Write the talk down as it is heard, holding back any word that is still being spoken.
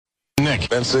Nick.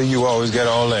 Spencer, you always get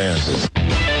all the answers.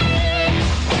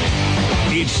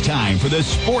 It's time for the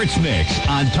Sports Mix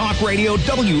on Talk Radio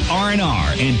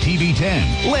WRNR and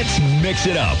TV10. Let's mix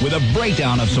it up with a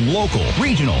breakdown of some local,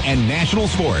 regional, and national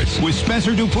sports with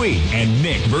Spencer Dupuis and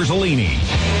Nick Verzolini.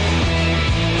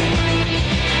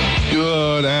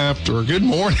 Good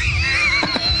morning.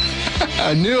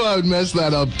 I knew I would mess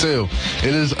that up, too.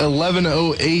 It is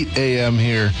 11:08 a.m.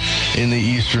 here in the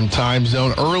Eastern Time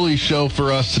Zone. Early show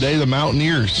for us today. The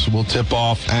Mountaineers will tip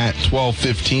off at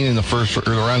 12:15 in the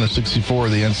round of 64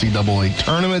 of the NCAA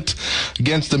tournament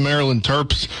against the Maryland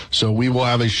Terps. So we will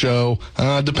have a show.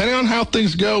 Depending on how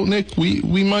things go, Nick,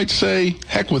 we might say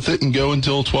heck with it and go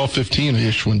until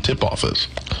 12:15-ish when tip-off is.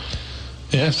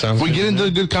 Yeah, sounds good. If we get into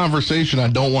a good conversation, I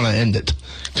don't want to end it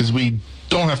because we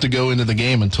don't have to go into the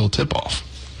game until tip-off.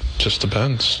 Just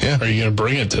depends. Yeah. Are you going to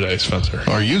bring it today, Spencer?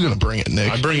 Are you going to bring it,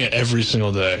 Nick? I bring it every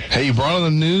single day. Hey, you brought on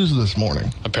the news this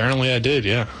morning. Apparently I did,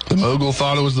 yeah. The mogul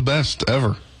thought it was the best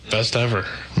ever. Best ever.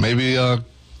 Maybe,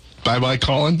 bye-bye,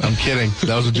 Colin. I'm kidding.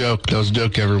 That was a joke. That was a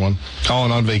joke, everyone.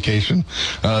 Colin on vacation.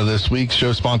 This week's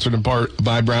show sponsored in part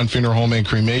by Brown Funeral Home and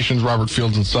Cremations. Robert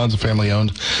Fields and Sons, a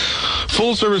family-owned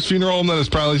full-service funeral home that has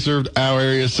proudly served our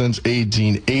area since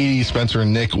 1880. Spencer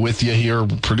and Nick with you here,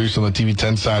 produced on the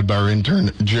TV10 side by our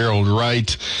intern, Gerald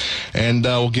Wright. And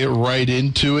we'll get right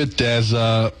into it as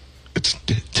it's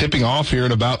tipping off here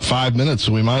in about 5 minutes,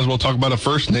 so we might as well talk about it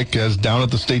first, Nick, as down at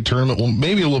the state tournament. Well,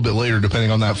 maybe a little bit later,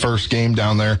 depending on that first game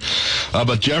down there.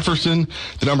 But Jefferson,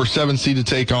 the number 7 seed, to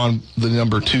take on the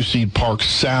number 2 seed Park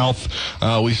South.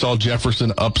 We saw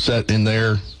Jefferson upset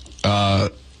their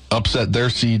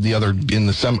seed in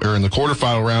the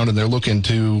quarterfinal round, and they're looking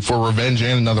for revenge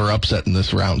and another upset in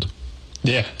this round.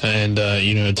 Yeah, and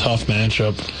a tough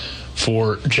matchup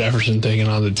for Jefferson taking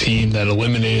on the team that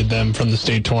eliminated them from the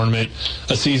state tournament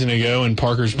a season ago in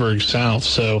Parkersburg South.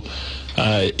 So,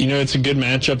 it's a good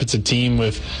matchup. It's a team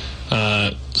with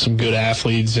some good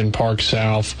athletes in Park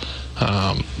South.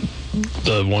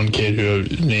 The one kid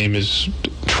whose name is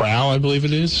Trow, I believe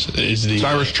it is the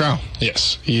Cyrus Trow.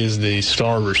 Yes, he is the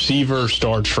star receiver,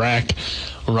 star track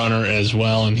runner as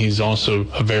well, and he's also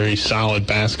a very solid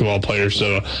basketball player.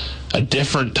 So a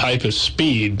different type of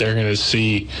speed they're going to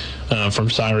see from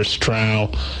Cyrus Trow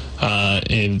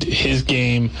in his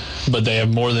game, but they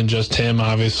have more than just him,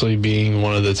 obviously being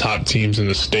one of the top teams in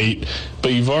the state.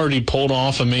 But you've already pulled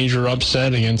off a major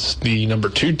upset against the number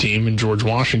 2 team in George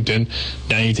Washington.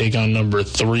 Now you take on number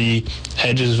 3.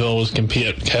 Hedgesville was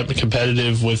kept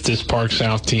competitive with this Park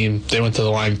South team. They went to the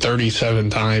line 37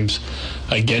 times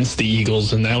against the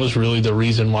Eagles, and that was really the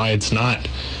reason why it's not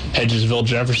Hedgesville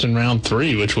Jefferson round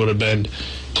 3, which would have been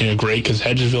great because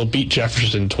Hedgesville beat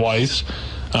Jefferson twice.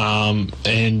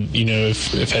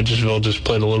 If Hedgesville just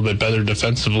played a little bit better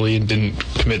defensively and didn't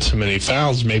commit so many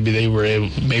fouls, maybe they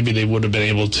would have been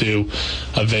able to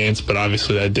advance, but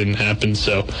obviously that didn't happen.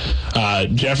 So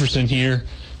Jefferson here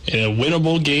in a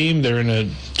winnable game. They're in a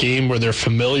game where they're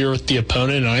familiar with the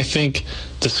opponent, and I think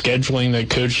the scheduling that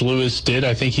Coach Lewis did,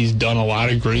 I think he's done a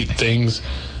lot of great things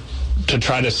to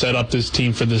try to set up this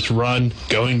team for this run,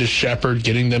 going to Shepherd,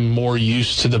 getting them more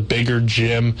used to the bigger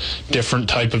gym, different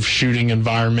type of shooting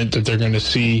environment that they're going to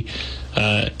see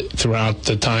throughout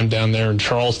the time down there in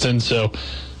Charleston. So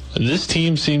this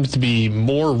team seems to be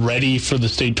more ready for the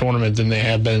state tournament than they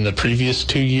have been in the previous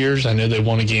 2 years. I know they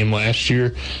won a game last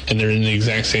year, and they're in the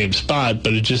exact same spot,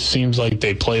 but it just seems like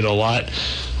they played a lot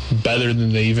better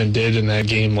than they even did in that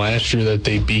game last year that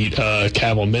they beat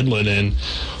Cabell Midland in.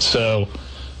 So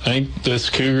I think this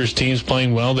Cougars team's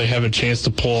playing well. They have a chance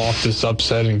to pull off this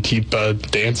upset and keep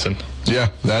dancing. Yeah,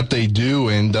 that they do.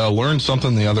 And learned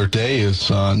something the other day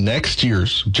is next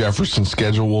year's Jefferson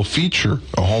schedule will feature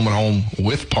a home-and-home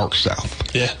with Park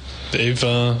South. Yeah, they've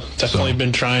definitely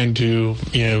been trying to,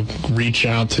 reach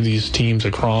out to these teams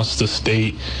across the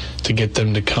state to get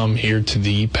them to come here to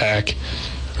the EPAC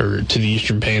or to the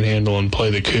Eastern Panhandle and play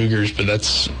the Cougars, but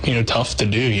that's, tough to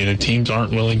do. Teams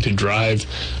aren't willing to drive,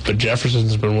 but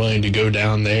Jefferson's been willing to go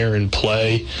down there and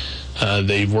play.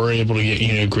 They were able to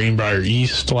get, Greenbrier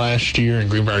East last year, and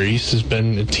Greenbrier East has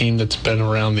been a team that's been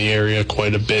around the area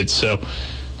quite a bit. So,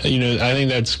 I think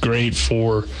that's great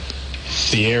for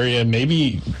the area.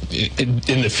 Maybe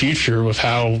in the future with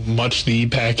how much the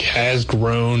EPAC has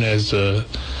grown as a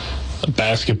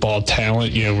basketball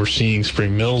talent. We're seeing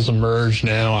Spring Mills emerge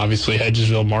now. Obviously,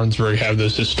 Hedgesville, Martinsburg have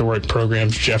those historic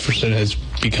programs. Jefferson has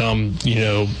become,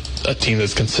 a team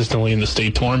that's consistently in the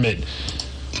state tournament.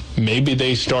 Maybe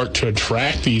they start to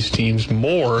attract these teams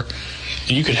more.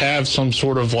 You could have some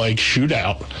sort of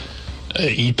shootout,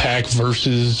 EPAC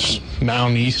versus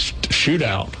Mountain East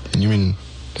shootout. You mean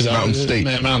Mountain State.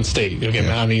 Mountain State. Okay, yeah.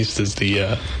 Mountain East is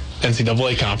the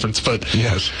NCAA conference, but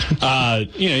yes,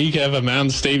 you could have a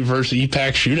Mountain State versus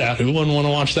EPAC shootout. Who wouldn't want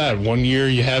to watch that? One year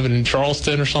you have it in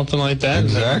Charleston or something like that.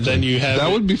 Exactly. Then you have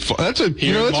that would be fun. That's a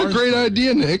great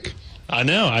idea, Nick. I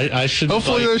know. I should.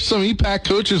 Hopefully, there's some EPAC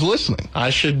coaches listening. I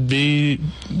should be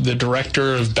the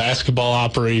director of basketball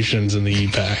operations in the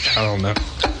EPAC. I don't know.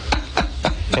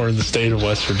 Or in the state of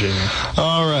West Virginia.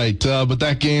 All right, but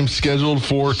that game's scheduled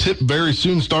for tip very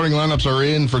soon. Starting lineups are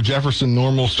in for Jefferson.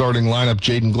 Normal starting lineup: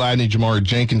 Jaden Gladney, Jamari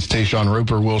Jenkins, Tayshawn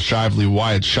Roper, Will Shively,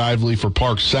 Wyatt Shively. For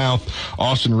Park South,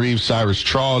 Austin Reeves, Cyrus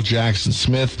Trawl, Jackson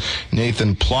Smith,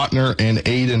 Nathan Plotner, and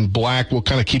Aiden Black. We'll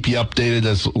kind of keep you updated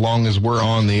as long as we're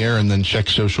on the air, and then check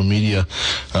social media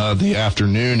the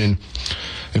afternoon. And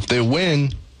if they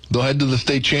win, they'll head to the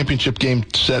state championship game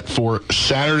set for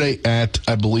Saturday at,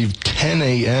 I believe, 10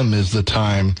 a.m. is the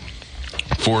time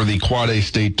for the Quad A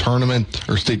state tournament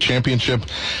or state championship.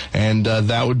 And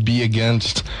that would be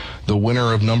against the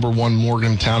winner of number 1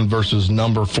 Morgantown versus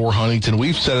number 4 Huntington.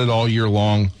 We've said it all year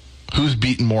long. Who's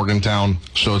beaten Morgantown?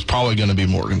 So it's probably going to be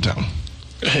Morgantown.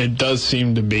 It does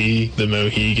seem to be the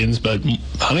Mohegans, but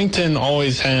Huntington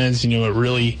always has, a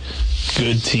really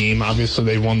good team. Obviously,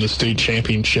 they won the state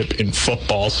championship in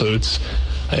football, so it's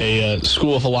a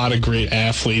school with a lot of great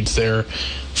athletes there.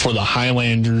 For the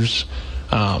Highlanders,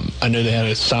 I know they had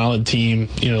a solid team,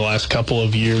 the last couple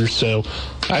of years, so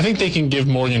I think they can give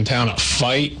Morgantown a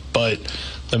fight, but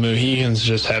the Mohegans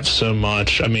just have so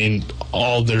much. I mean,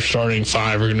 all their starting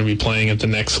 5 are going to be playing at the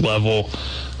next level.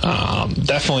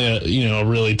 Definitely a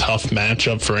really tough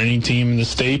matchup for any team in the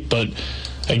state, but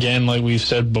again, like we've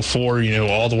said before,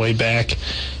 all the way back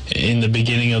in the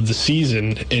beginning of the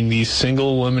season, in these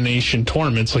single elimination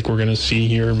tournaments like we're going to see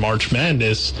here in March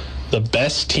Madness, the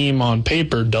best team on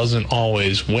paper doesn't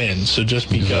always win. So just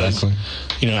because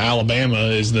Alabama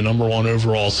is the number 1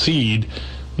 overall seed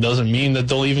doesn't mean that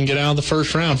they'll even get out of the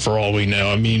first round for all we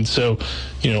know. I mean, so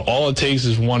all it takes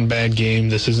is one bad game.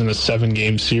 This isn't a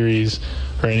 7-game series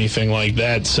or anything like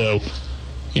that. So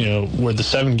where the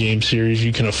 7-game series,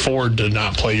 you can afford to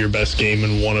not play your best game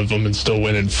in one of them and still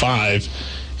win in 5.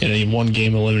 In a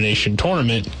 1-game elimination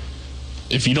tournament,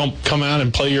 if you don't come out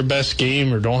and play your best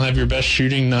game or don't have your best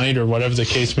shooting night or whatever the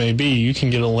case may be, you can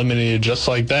get eliminated just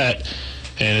like that,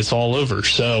 and it's all over.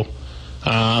 So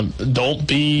don't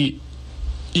be,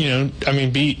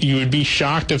 you would be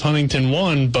shocked if Huntington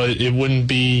won, but it wouldn't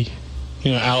be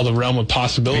out of the realm of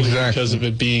possibility because of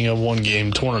it being a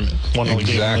 1-game tournament,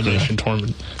 game elimination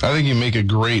tournament. I think you make a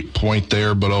great point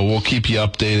there, but we'll keep you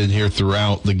updated here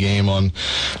throughout the game on,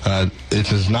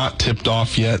 it is not tipped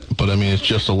off yet, but it's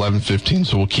just 11:15,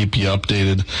 so we'll keep you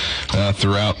updated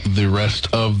throughout the rest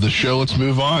of the show. Let's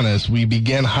move on as we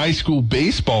begin high school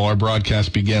baseball. Our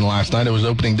broadcast began last night. It was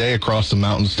opening day across the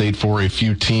Mountain State for a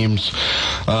few teams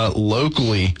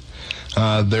locally.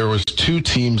 There was 2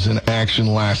 teams in action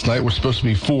last night. We're supposed to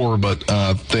be 4, but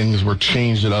things were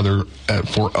changed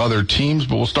for other teams.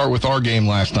 But we'll start with our game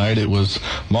last night. It was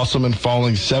Musselman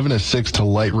falling 7-6 to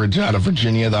Light Ridge out of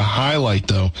Virginia. The highlight,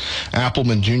 though,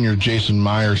 Appleman Jr. Jason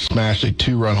Myers smashed a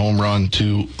 2-run home run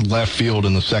to left field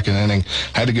in the second inning.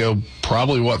 Had to go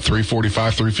probably,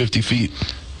 345, 350 feet.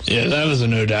 Yeah, that was a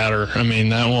no-doubter.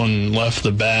 That one left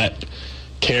the bat,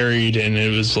 carried, and it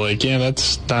was like,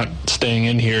 that's not staying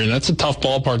in here. And that's a tough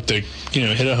ballpark to,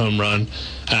 hit a home run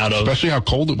out of. Especially how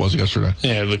cold it was yesterday.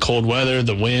 Yeah, the cold weather,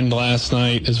 the wind last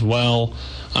night as well.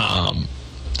 And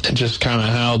just kind of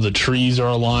how the trees are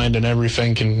aligned and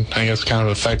everything can, I guess, kind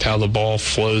of affect how the ball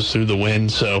flows through the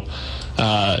wind. So,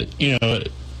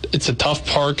 it's a tough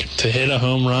park to hit a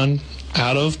home run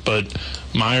out of, but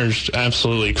Myers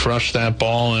absolutely crushed that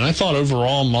ball, and I thought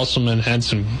overall Musselman had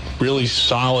some really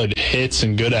solid hits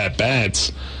and good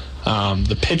at-bats.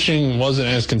 The pitching wasn't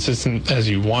as consistent as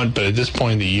you want, but at this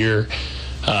point in the year,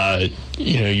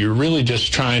 you're really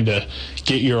just trying to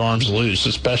get your arms loose,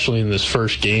 especially in this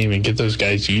first game, and get those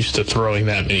guys used to throwing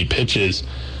that many pitches.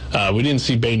 We didn't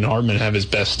see Baden Hartman have his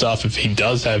best stuff. If he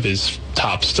does have his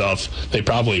top stuff, they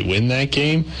probably win that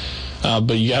game.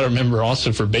 But you got to remember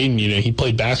also for Baden, he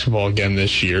played basketball again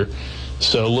this year.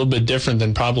 So a little bit different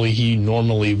than probably he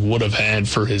normally would have had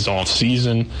for his off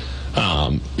season.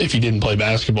 If he didn't play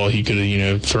basketball, he could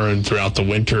have, thrown throughout the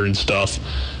winter and stuff.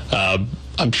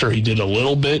 I'm sure he did a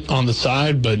little bit on the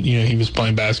side, but, he was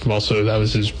playing basketball, so that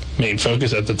was his main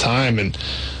focus at the time. And,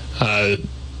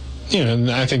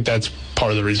 and I think that's part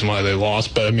of the reason why they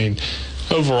lost. But,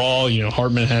 overall,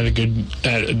 Hartman had a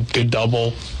good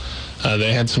double.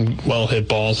 They had some well-hit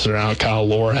balls throughout. Kyle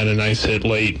Lohr had a nice hit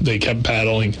late. They kept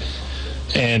battling.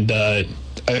 And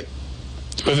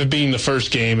with it being the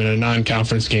first game in a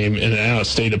non-conference game and an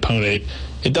out-of-state opponent,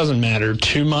 it doesn't matter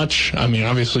too much. I mean,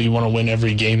 obviously you want to win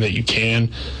every game that you can,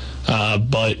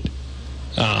 but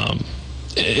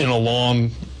in a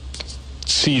long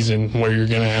season where you're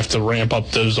going to have to ramp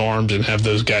up those arms and have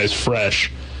those guys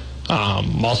fresh,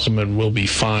 Musselman will be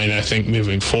fine, I think,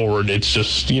 moving forward. It's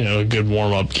just, a good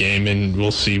warm-up game, and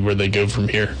we'll see where they go from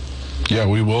here. Yeah,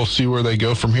 we will see where they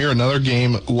go from here. Another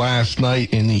game last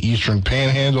night in the Eastern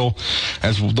Panhandle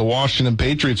as the Washington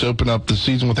Patriots open up the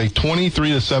season with a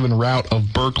 23-7 rout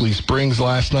of Berkeley Springs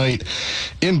last night.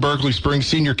 In Berkeley Springs,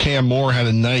 senior Cam Moore had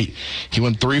a night. He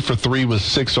went 3 for 3 with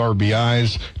 6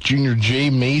 RBIs. Junior J.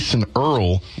 Mason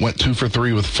Earl went 2 for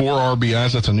 3 with 4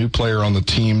 RBIs. That's a new player on the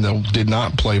team that did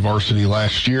not play varsity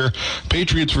last year.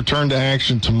 Patriots return to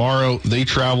action tomorrow. They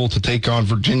travel to take on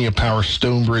Virginia Power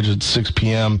Stonebridge at 6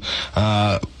 p.m.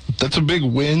 That's a big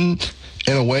win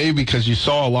in a way because you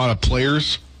saw a lot of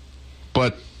players,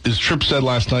 but as Tripp said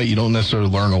last night, you don't necessarily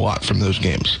learn a lot from those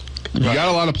games. Right. You got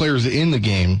a lot of players in the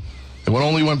game. It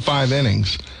only went 5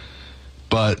 innings,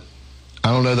 but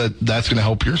I don't know that that's going to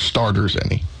help your starters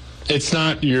any. It's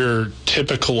not your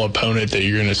typical opponent that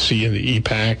you're going to see in the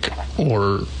EPAC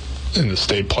or in the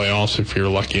state playoffs if you're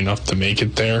lucky enough to make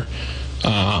it there.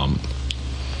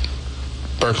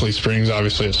 Berkeley Springs,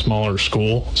 obviously a smaller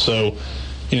school, so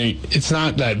it's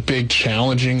not that big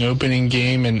challenging opening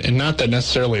game, and not that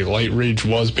necessarily Light Ridge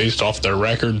was based off their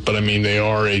record, but I mean they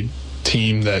are a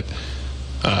team that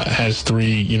has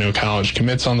 3 college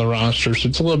commits on the roster, so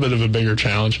it's a little bit of a bigger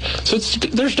challenge. So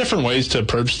there's different ways to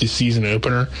approach the season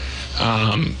opener.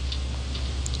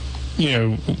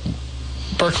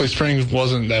 Berkeley Springs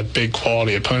wasn't that big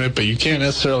quality opponent, but you can't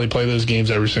necessarily play those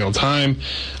games every single time.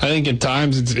 I think at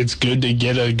times it's good to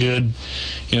get a good,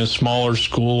 smaller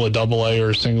school, a AA or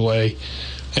a single A,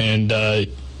 and,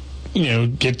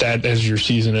 get that as your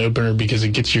season opener because it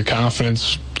gets your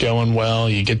confidence going well.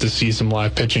 You get to see some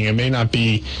live pitching. It may not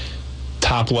be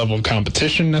top-level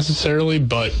competition necessarily,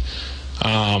 but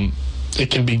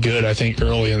it can be good, I think,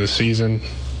 early in the season.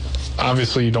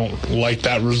 Obviously, you don't like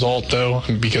that result, though,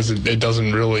 because it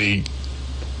doesn't really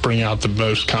bring out the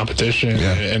most competition.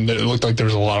 Yeah. And it looked like there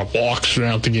was a lot of walks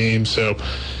throughout the game, so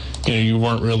you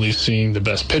weren't really seeing the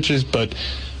best pitches. But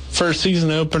for a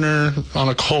season opener on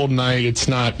a cold night, it's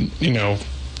not,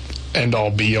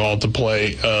 end-all, be-all to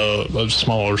play a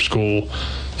smaller school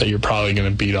that you're probably going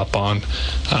to beat up on.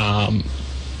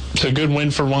 So good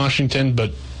win for Washington,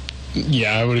 but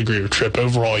yeah, I would agree with Tripp.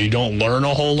 Overall, you don't learn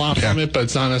a whole lot from it, but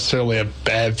it's not necessarily a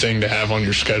bad thing to have on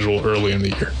your schedule early in the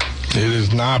year. It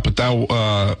is not, but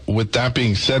that, with that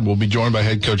being said, we'll be joined by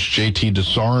head coach JT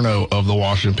DeSarno of the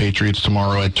Washington Patriots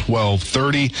tomorrow at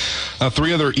 12:30.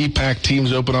 3 other EPAC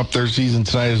teams open up their season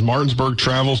tonight as Martinsburg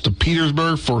travels to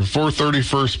Petersburg for a 4:30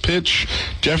 first pitch.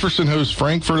 Jefferson hosts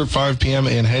Frankfort at 5 p.m.,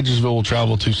 and Hedgesville will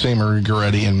travel to St. Marie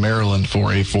Goretti in Maryland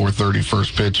for a 4:30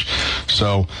 first pitch.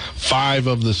 So 5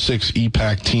 of the 6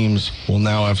 EPAC teams will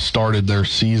now have started their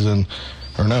season.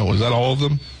 Or no, was that all of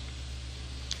them?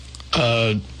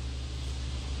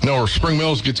 No, or Spring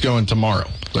Mills gets going tomorrow.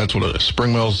 That's what it is.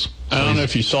 Spring Mills. I don't know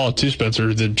if you saw it too,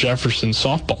 Spencer. The Jefferson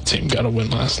softball team got a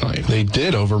win last night. They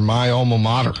did over my alma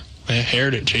mater.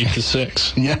 Heritage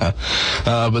 8-6. Yeah,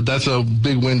 but that's a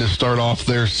big win to start off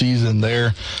their season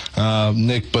there,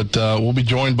 Nick. But we'll be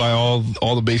joined by all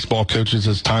the baseball coaches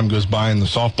as time goes by, and the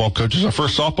softball coaches. Our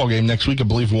first softball game next week, I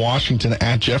believe, Washington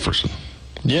at Jefferson.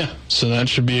 Yeah, so that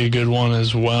should be a good one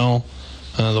as well.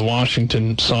 The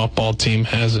Washington softball team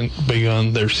hasn't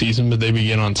begun their season, but they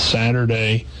begin on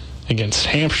Saturday against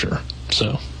Hampshire.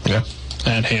 So, yeah,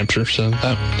 at Hampshire. So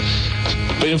that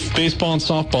baseball and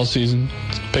softball season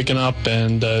is picking up,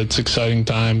 and it's an exciting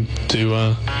time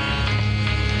to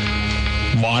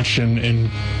watch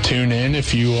and tune in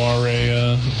if you are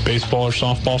a baseball or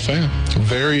softball fan.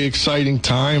 Very exciting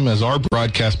time as our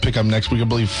broadcast pick up next week. I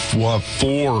believe we'll have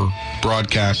 4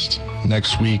 broadcasts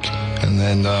next week, and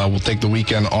then we'll take the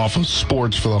weekend off of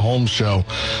sports for the home show,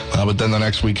 but then the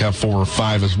next week have 4 or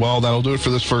 5 as well. That'll do it for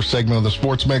this first segment of the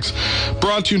Sports Mix,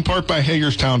 brought to you in part by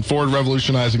Hagerstown Ford,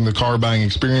 revolutionizing the car buying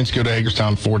experience. Go to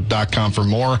HagerstownFord.com for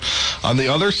more. On the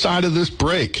other side of this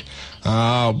break,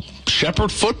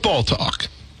 Shepherd football talk.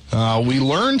 We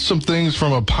learned some things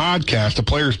from a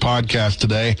player's podcast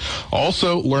today.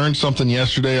 Also learned something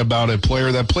yesterday about a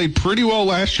player that played pretty well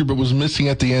last year but was missing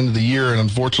at the end of the year, and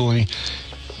unfortunately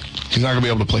he's not going to be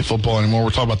able to play football anymore.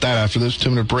 We'll talk about that after this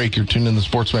 2-minute break. You're tuned in to the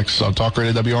Sports Mix on Talk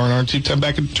Radio WRNR 210,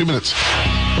 back in 2 minutes.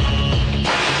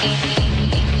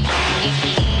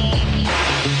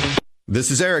 This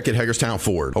is Eric at Hagerstown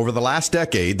Ford. Over the last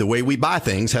decade, the way we buy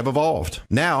things have evolved.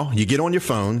 Now, you get on your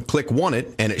phone, click Want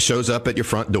It, and it shows up at your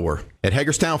front door. At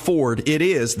Hagerstown Ford, it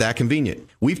is that convenient.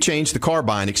 We've changed the car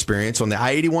buying experience on the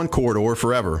I-81 corridor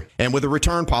forever. And with a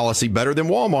return policy better than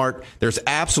Walmart, there's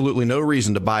absolutely no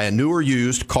reason to buy a new or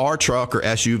used car, truck, or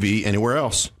SUV anywhere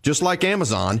else. Just like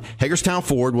Amazon, Hagerstown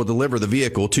Ford will deliver the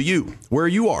vehicle to you, where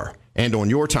you are, and on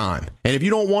your time. And if you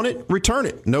don't want it, return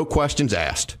it. No questions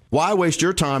asked. Why waste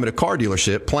your time at a car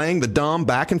dealership playing the dumb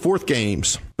back and forth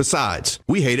games? Besides,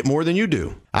 we hate it more than you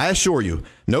do. I assure you,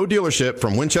 no dealership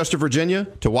from Winchester, Virginia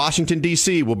to Washington,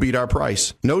 D.C. will beat our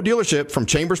price. No dealership from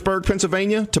Chambersburg,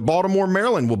 Pennsylvania to Baltimore,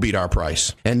 Maryland will beat our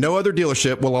price. And no other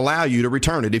dealership will allow you to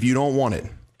return it if you don't want it.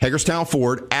 Hagerstown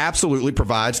Ford absolutely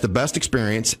provides the best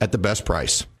experience at the best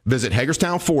price. Visit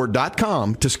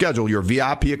HagerstownFord.com to schedule your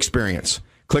VIP experience.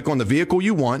 Click on the vehicle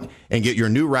you want and get your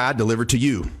new ride delivered to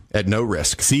you at no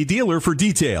risk. See dealer for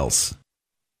details.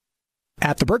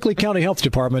 At the Berkeley County Health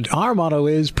Department, our motto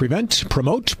is prevent,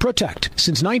 promote, protect.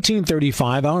 Since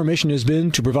 1935, our mission has been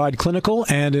to provide clinical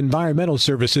and environmental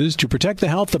services to protect the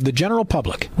health of the general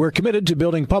public. We're committed to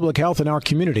building public health in our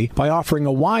community by offering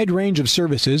a wide range of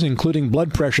services, including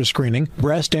blood pressure screening,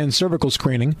 breast and cervical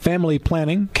screening, family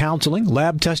planning, counseling,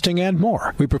 lab testing, and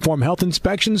more. We perform health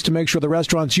inspections to make sure the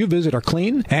restaurants you visit are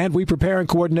clean, and we prepare and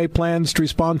coordinate plans to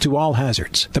respond to all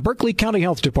hazards. The Berkeley County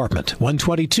Health Department,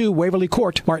 122 Waverly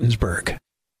Court, Martinsburg.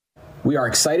 We are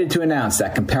excited to announce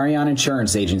that Comparion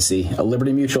Insurance Agency, a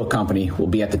Liberty Mutual company, will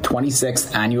be at the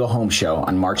 26th Annual Home Show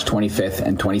on March 25th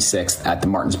and 26th at the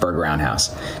Martinsburg Roundhouse.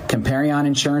 Comparion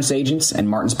Insurance agents and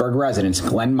Martinsburg residents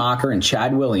Glenn Mocker and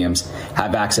Chad Williams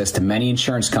have access to many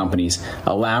insurance companies,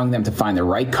 allowing them to find the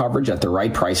right coverage at the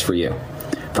right price for you.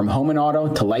 From home and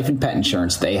auto to life and pet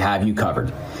insurance, they have you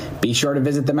covered. Be sure to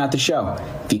visit them at the show.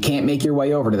 If you can't make your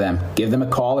way over to them, give them a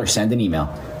call or send an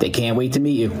email. They can't wait to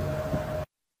meet you.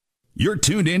 You're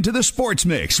tuned in to the Sports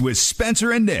Mix with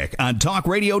Spencer and Nick on Talk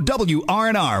Radio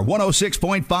WRNR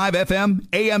 106.5 FM,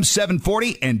 AM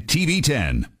 740, and TV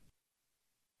 10.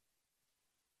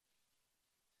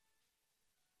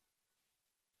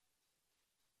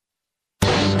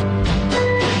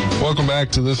 Welcome back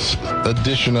to this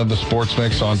edition of the Sports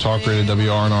Mix on Talk Radio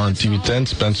WRNR and TV 10.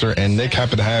 Spencer and Nick,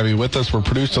 happy to have you with us. We're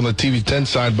produced on the TV 10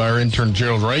 side by our intern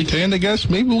Gerald Wright, and I guess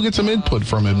maybe we'll get some input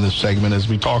from him this segment as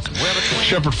we talk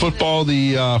Shepherd football.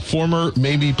 The former,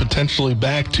 maybe potentially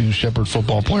back to Shepherd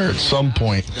football player at some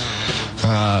point.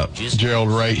 Gerald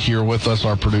Wright here with us,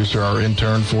 our producer, our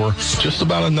intern, for just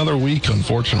about another week,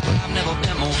 unfortunately,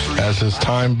 as his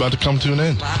time about to come to an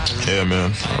end. Yeah,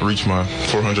 man. I reached my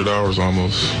 400 hours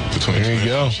almost. There you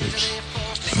go.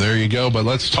 There you go. But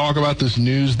let's talk about this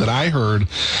news that I heard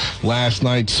last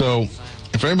night. So,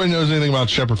 if anybody knows anything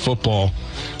about Shepherd football,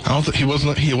 I don't think he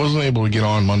wasn't able to get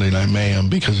on Monday Night Mayhem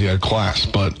because he had class,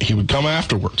 but he would come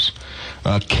afterwards.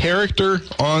 Character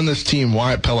on this team,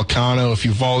 Wyatt Pelicano. If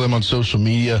you follow them on social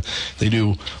media, they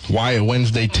do Wyatt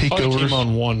Wednesday takeovers. He came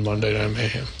on one Monday Night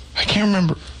Mayhem. I can't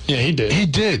remember. Yeah, he did. He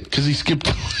did because he skipped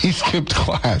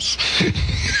class.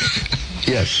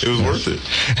 Yes. It was worth it.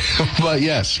 But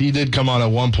yes, he did come on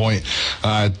at one point.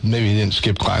 Maybe he didn't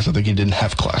skip class. I think he didn't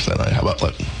have class that night. How about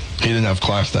that? He didn't have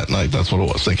class that night. That's what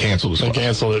it was. They canceled his class. They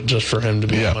canceled it just for him to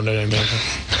be on Monday Night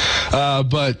Mayhem.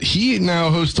 But he now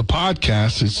hosts a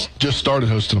podcast. He's just started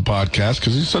hosting a podcast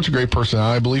because he's such a great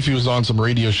personality. I believe he was on some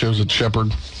radio shows at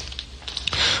Shepherd.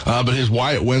 But his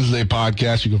Wyatt Wednesday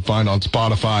podcast you can find on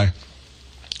Spotify.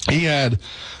 He had,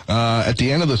 at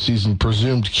the end of the season,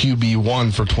 presumed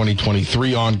QB1 for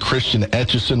 2023 on Christian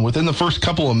Etchison. Within the first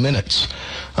couple of minutes,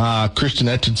 Christian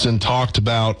Etchison talked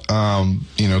about,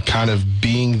 kind of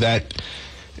being that,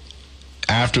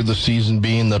 after the season,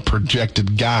 being the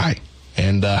projected guy.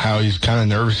 And how he's kind of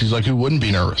nervous. He's like, who wouldn't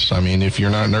be nervous? I mean, if you're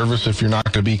not nervous, if you're not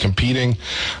going to be competing.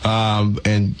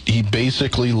 And he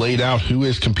basically laid out who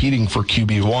is competing for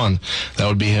QB1. That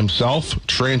would be himself,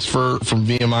 transfer from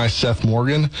VMI Seth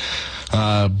Morgan,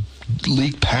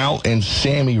 Leak Powell, and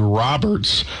Sammy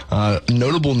Roberts.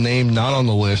 Notable name not on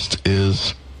the list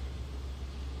is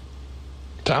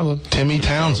Timmy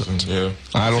Townsend. Yeah.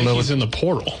 I don't know. He's in the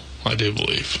portal, I do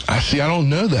believe. I don't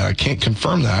know that. I can't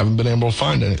confirm that. I haven't been able to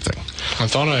find anything. I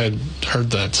thought I had heard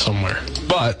that somewhere.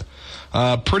 But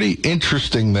pretty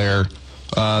interesting there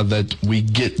that we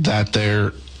get that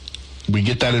there. We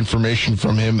get that information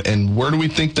from him. And where do we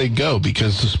think they go?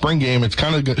 Because the spring game, it's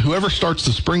kind of whoever starts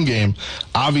the spring game,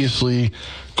 obviously,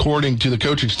 according to the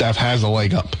coaching staff, has a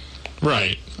leg up.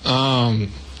 Right.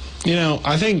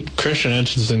 I think Christian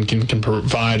Etchison can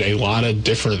provide a lot of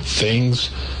different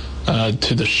things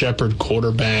to the Shepherd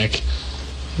quarterback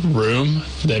room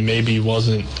that maybe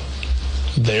wasn't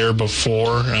there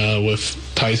before with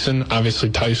Tyson. Obviously,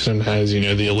 Tyson has,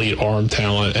 the elite arm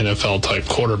talent, NFL-type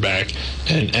quarterback,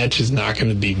 and Etch is not going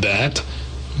to be that.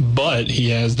 But he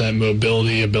has that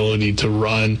mobility, ability to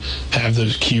run, have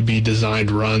those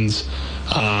QB-designed runs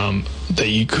that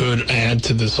you could add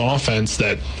to this offense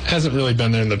that hasn't really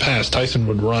been there in the past. Tyson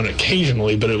would run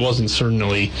occasionally, but it wasn't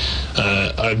certainly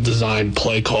a designed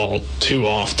play call too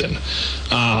often.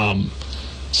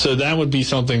 So that would be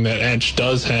something that Etch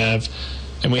does have.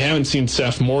 And we haven't seen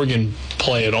Seth Morgan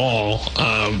play at all.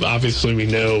 Obviously, we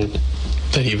know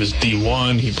that he was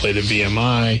D1. He played at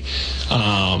VMI.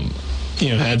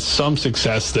 Had some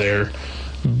success there.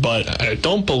 But I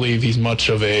don't believe he's much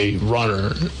of a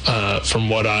runner from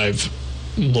what I've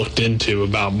looked into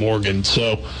about Morgan.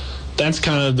 So that's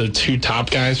kind of the two top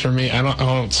guys for me. I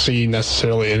don't see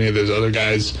necessarily any of those other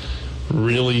guys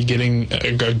really getting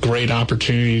a great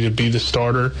opportunity to be the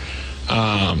starter,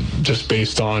 just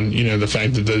based on, the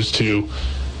fact that those two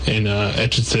in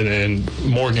Etchison and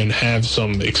Morgan have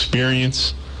some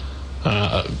experience.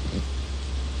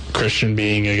 Christian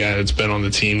being a guy that's been on the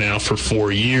team now for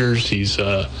 4 years. He's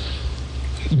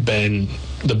been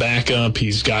the backup.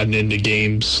 He's gotten into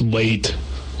games late.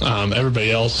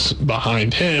 Everybody else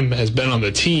behind him has been on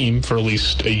the team for at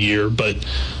least a year, but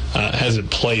hasn't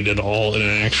played at all in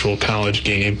an actual college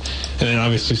game. And then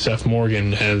obviously Seth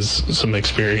Morgan has some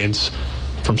experience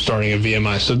from starting at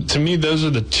VMI. So to me, those are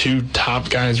the two top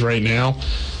guys right now.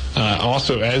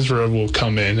 Also, Ezra will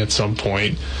come in at some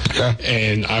point. Okay.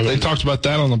 And they talked about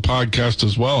that on the podcast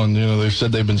as well. And, they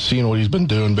said they've been seeing what he's been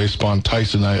doing based upon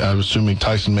Tyson. I'm assuming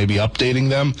Tyson may be updating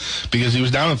them because he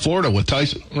was down in Florida with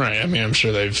Tyson. Right. I mean, I'm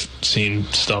sure they've seen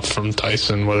stuff from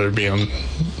Tyson, whether it be on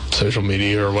social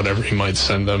media or whatever he might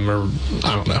send them, or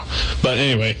I don't know. But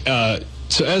anyway,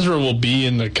 so Ezra will be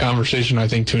in the conversation, I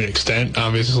think, to an extent.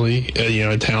 Obviously,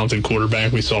 a talented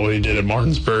quarterback. We saw what he did at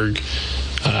Martinsburg.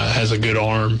 Has a good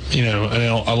arm,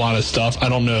 a lot of stuff. I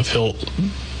don't know if he'll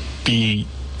be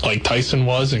like Tyson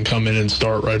was and come in and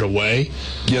start right away.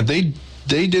 Yeah, they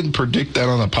didn't predict that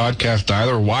on the podcast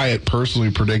either. Wyatt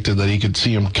personally predicted that he could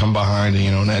see him come behind,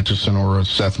 an Etchison or a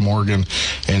Seth Morgan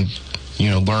and,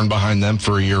 learn behind them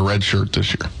for a year redshirt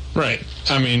this year. Right.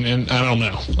 I mean, and I don't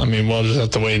know. I mean, we'll just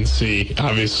have to wait and see.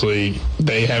 Obviously,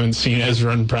 they haven't seen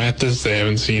Ezra in practice. They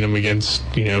haven't seen him against,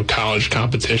 college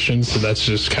competition. So that's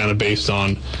just kind of based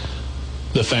on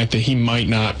the fact that he might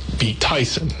not be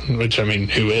Tyson, which, I mean,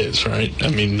 who is, right? I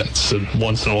mean, that's a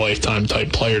once-in-a-lifetime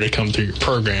type player to come through your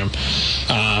program.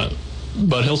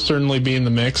 But he'll certainly be in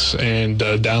the mix, and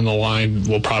down the line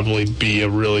will probably be a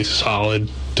really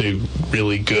solid to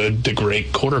really good to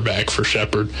great quarterback for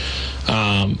Shepherd.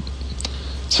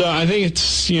 So I think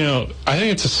it's,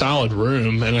 a solid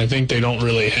room, and I think they don't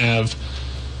really have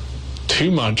too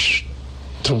much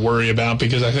to worry about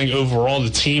because I think overall the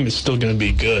team is still going to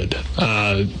be good.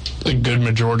 A good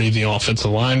majority of the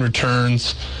offensive line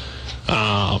returns.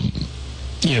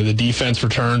 The defense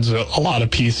returns a lot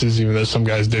of pieces, even though some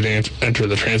guys did enter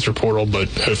the transfer portal, but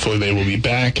hopefully they will be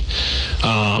back.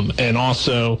 And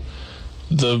also,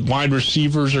 the wide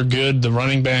receivers are good. The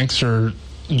running backs are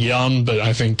young, but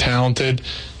I think talented.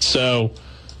 So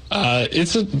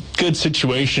it's a good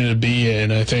situation to be in,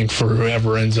 I think, for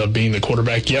whoever ends up being the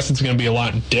quarterback. Yes, it's going to be a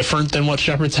lot different than what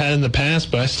Shepherd's had in the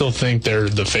past, but I still think they're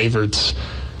the favorites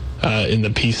in the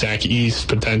PSAC East,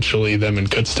 potentially. Them and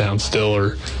Kutztown still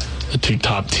are the two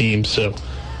top teams. So,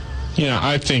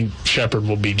 I think Shepherd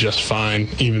will be just fine,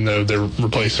 even though they're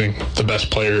replacing the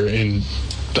best player in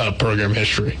program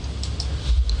history.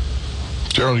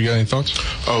 Gerald, you got any thoughts?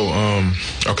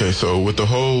 Okay, so with the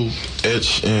whole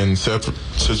Etch and Seth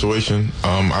situation,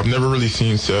 I've never really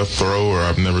seen Seth throw, or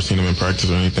I've never seen him in practice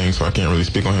or anything, so I can't really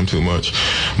speak on him too much.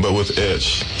 But with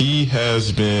Etch, he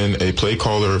has been a play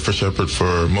caller for Shepherd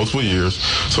for multiple years,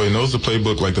 so he knows the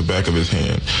playbook like the back of his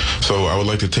hand. So I would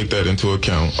like to take that into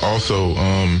account. Also,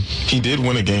 he did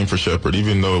win a game for Shepherd,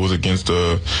 even though it was against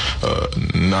a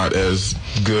not as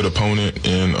good opponent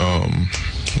in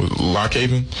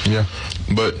Lockhaven. Yeah.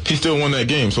 But he still won that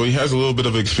game, so he has a little bit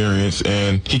of experience,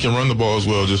 and he can run the ball as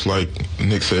well, just like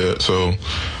Nick said. So,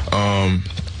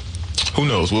 who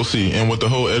knows? We'll see. And with the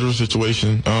whole Edwards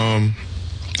situation,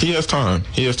 he has time.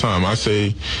 I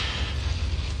say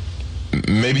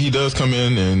maybe he does come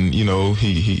in and,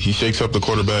 he shakes up the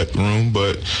quarterback room,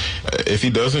 but if he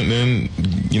doesn't, then,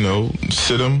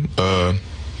 sit him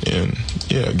and,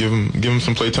 give him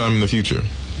some play time in the future.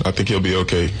 I think he'll be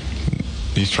okay.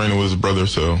 he's training with his brother,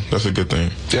 so that's a good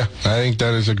thing. Yeah, I think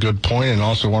that is a good point, and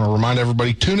also want to remind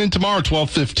everybody, tune in tomorrow,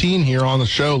 12:15 here on the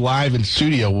show, live in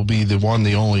studio will be the one,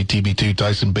 the only TB2,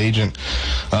 Tyson Bagent.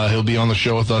 He'll be on the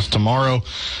show with us tomorrow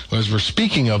as we're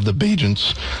speaking of the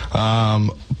Bagents.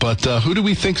 But who do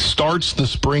we think starts the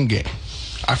spring game?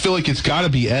 I feel like it's got to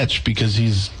be Etch because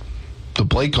he's the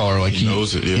play caller. Like he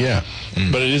knows it, yeah.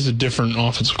 Mm. But it is a different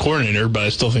offensive coordinator, but I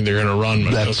still think they're going to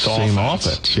run that same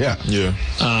offense. Yeah.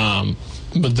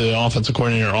 But the offensive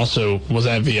coordinator also was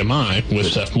at VMI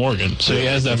with Seth Morgan, so he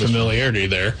has that familiarity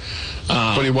there.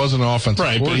 But he wasn't an offensive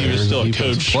coordinator. Right, but he was still a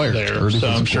coach there, so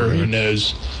I'm sure he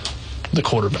knows the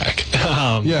quarterback.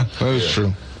 Yeah, that is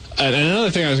true. And another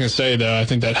thing I was going to say, though, I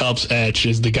think that helps Etch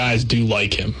is the guys do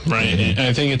like him, right? Mm-hmm. And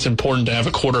I think it's important to have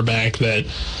a quarterback that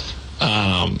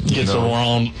gets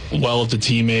along well with the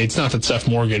teammates. Not that Seth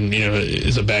Morgan,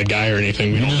 is a bad guy or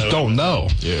anything. We don't know.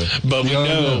 Yeah, but we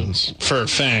know for a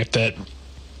fact that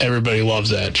everybody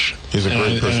loves Etch. He's a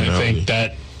great personality. And I think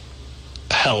that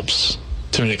helps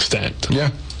to an extent. Yeah.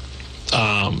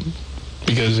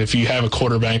 Because if you have a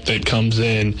quarterback that comes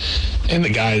in and the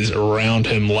guys around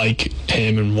him like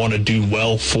him and want to do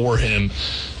well for him,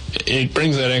 it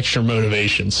brings that extra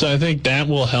motivation. So I think that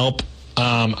will help.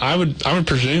 I would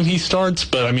presume he starts,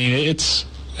 but I mean it's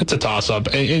a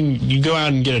toss-up. And you go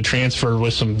out and get a transfer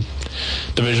with some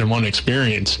Division I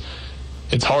experience.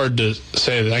 It's hard to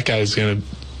say that guy's going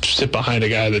to sit behind a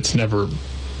guy that's never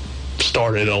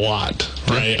started a lot,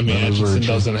 right? I mean, Etchison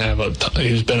doesn't have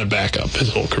he's been a backup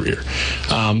his whole career.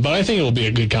 But I think it will be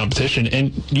a good competition.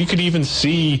 And you could even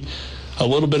see a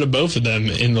little bit of both of them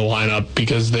in the lineup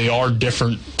because they are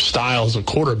different styles of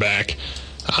quarterback.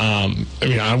 I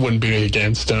mean, I wouldn't be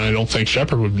against, and I don't think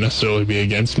Shepherd would necessarily be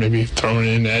against, maybe throwing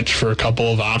in Etch for a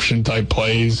couple of option-type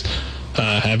plays,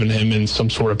 having him in some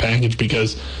sort of package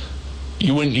because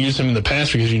you wouldn't use him in the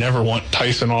past because you never want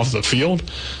Tyson off the field.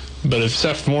 But if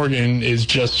Seth Morgan is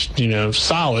just,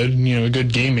 solid, a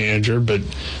good game manager, but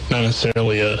not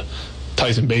necessarily a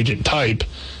Tyson Bagent type,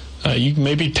 you can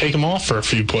maybe take him off for a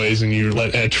few plays and you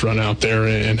let Etch run out there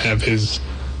and have his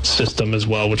system as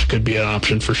well, which could be an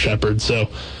option for Shepherd. So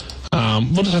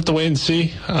we'll just have to wait and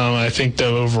see. I think,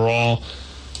 though, overall,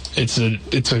 it's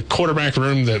a quarterback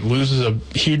room that loses a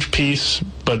huge piece,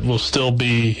 but will still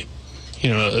be,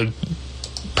 a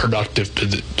productive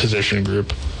position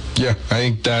group. Yeah, I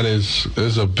think that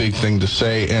is a big thing to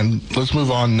say. And let's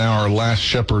move on now, our last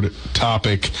Shepherd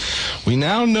topic. We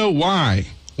now know why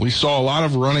we saw a lot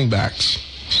of running backs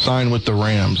sign with the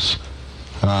Rams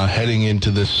heading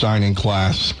into this signing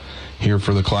class here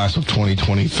for the class of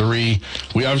 2023.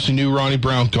 We obviously knew Ronnie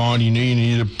Brown gone. You knew you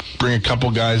needed to bring a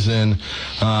couple guys in.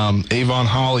 Avon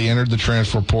Holly entered the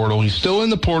transfer portal. He's still in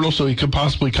the portal, so he could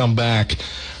possibly come back.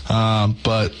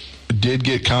 But did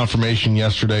get confirmation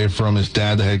yesterday from his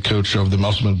dad, the head coach of the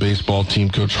Musselman baseball team,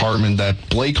 Coach Hartman, that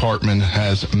Blake Hartman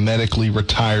has medically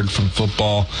retired from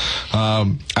football.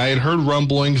 I had heard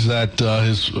rumblings that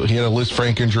he had a Liz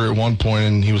Frank injury at one point,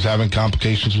 and he was having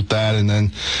complications with that, and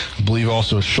then I believe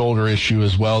also a shoulder issue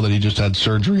as well that he just had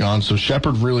surgery on. So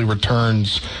Shepherd really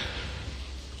returns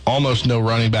almost no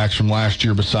running backs from last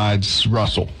year besides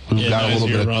Russell, who got a little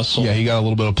bit. He got a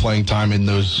little bit of playing time in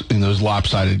those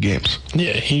lopsided games.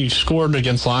 Yeah, he scored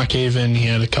against Lockhaven. He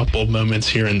had a couple of moments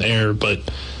here and there, but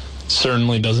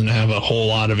certainly doesn't have a whole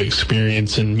lot of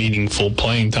experience in meaningful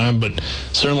playing time. But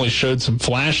certainly showed some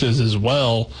flashes as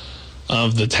well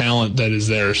of the talent that is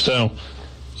there. So,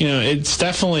 it's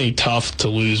definitely tough to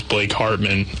lose Blake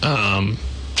Hartman.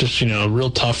 Just, a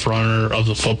real tough runner of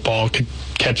the football, could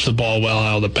catch the ball well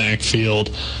out of the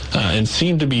backfield, and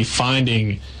seemed to be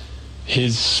finding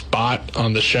his spot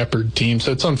on the Shepherd team.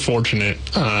 So it's unfortunate.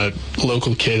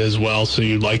 Local kid as well, so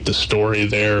you like the story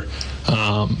there.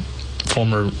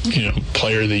 Former,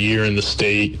 player of the year in the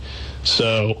state.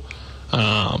 So,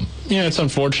 it's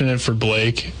unfortunate for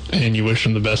Blake, and you wish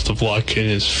him the best of luck in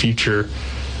his future,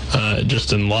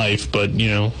 just in life. But,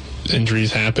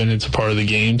 injuries happen. It's a part of the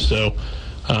game. So,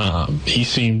 he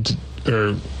seemed,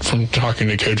 or from talking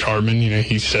to Coach Hartman,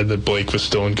 he said that Blake was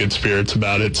still in good spirits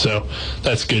about it, so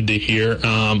that's good to hear.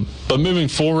 But moving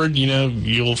forward,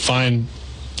 you'll find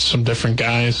some different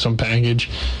guys, some package,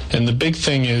 and the big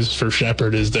thing is for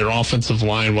Shepherd is their offensive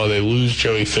line. While they lose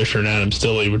Joey Fisher and Adam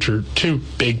Stilley, which are two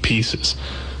big pieces,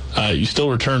 you still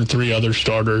return 3 other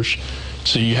starters,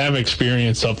 so you have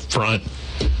experience up front.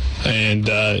 And,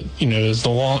 as the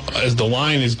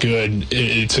line is good,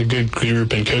 it's a good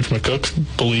group. And Coach McCook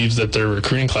believes that their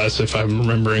recruiting class, if I'm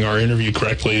remembering our interview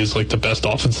correctly, is like the best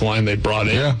offensive line they brought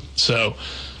in. Yeah. So,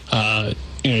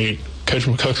 Coach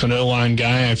McCook's an O-line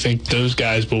guy. I think those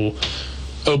guys will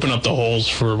open up the holes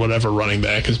for whatever running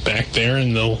back is back there,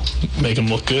 and they'll make them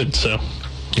look good. So,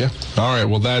 yeah. All right.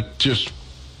 Well, that just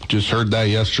heard that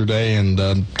yesterday, and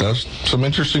that's some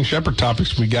interesting Shepherd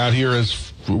topics we got here.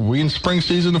 As we in spring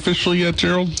season officially yet,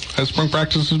 Gerald? Has spring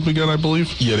practices begun, I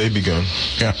believe? Yeah, they begun.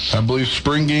 Yeah, I believe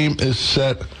spring game is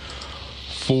set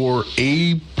for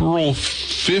April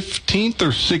 15th or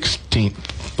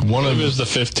 16th. One of it was the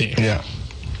 15th. Yeah.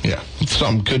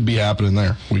 Something could be happening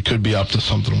there. We could be up to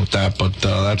something with that, but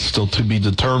that's still to be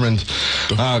determined.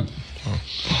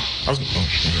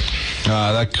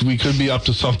 We could be up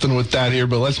to something with that here,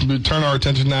 but let's turn our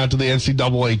attention now to the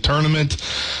NCAA tournament.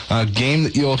 Game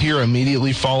that you'll hear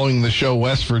immediately following the show.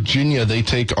 West Virginia, they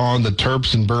take on the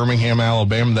Terps in Birmingham,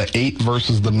 Alabama. The 8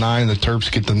 versus the 9. The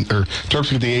Terps get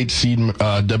the 8 seed.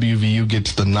 WVU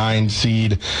gets the 9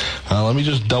 seed. Let me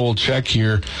just double check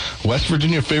here. West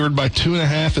Virginia favored by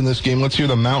 2.5 in this game. Let's hear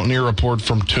the Mountaineer report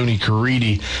from Tony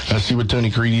Caridi. See what Tony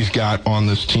Caridi's got on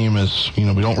this team. As we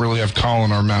don't really have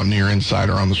Colin, our Mountaineer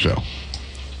insider, on the show.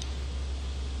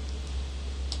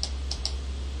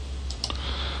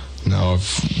 No,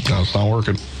 it's not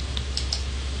working.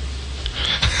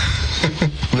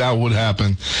 That would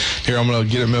happen. Here, I'm going to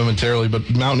get it momentarily, but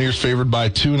Mountaineers favored by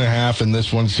 2.5 in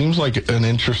this one. Seems like an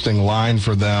interesting line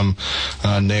for them,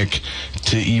 Nick,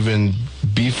 to even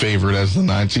be favored as the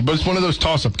 9 seed. But it's one of those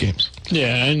toss-up games.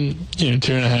 Yeah, and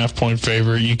 2.5 point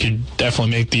favorite. You could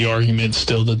definitely make the argument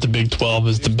still that the Big 12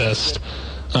 is the best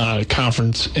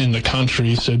conference in the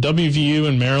country. So WVU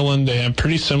and Maryland, they have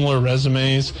pretty similar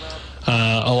resumes.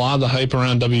 A lot of the hype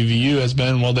around WVU has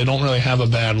been, well, they don't really have a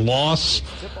bad loss.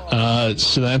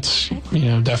 So that's,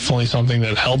 definitely something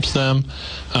that helps them.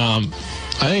 I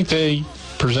think they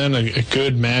present a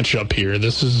good matchup here.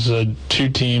 This is two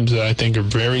teams that I think are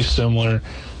very similar.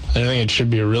 I think it should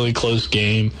be a really close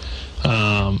game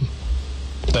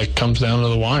that comes down to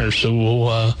the wire. So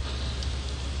we'll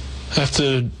have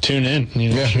to tune in.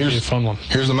 It should be a fun one.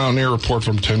 Here's the Mountaineer report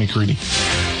from Tony Caridi.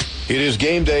 It is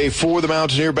game day for the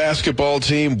Mountaineer basketball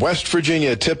team. West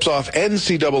Virginia tips off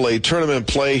NCAA tournament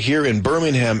play here in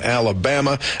Birmingham,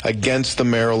 Alabama against the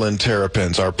Maryland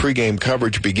Terrapins. Our pregame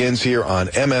coverage begins here on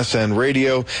MSN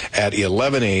Radio at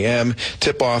 11 a.m.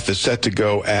 Tip-off is set to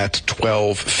go at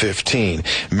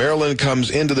 12:15. Maryland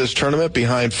comes into this tournament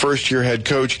behind first-year head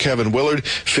coach Kevin Willard,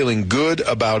 feeling good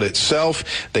about itself.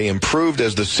 They improved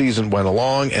as the season went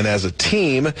along, and as a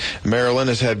team, Maryland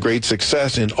has had great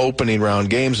success in opening round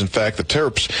games. In fact, the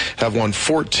Terps have won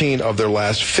 14 of their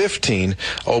last 15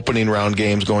 opening round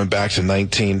games going back to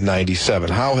 1997.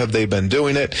 How have they been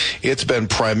doing it? It's been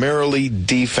primarily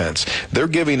defense. They're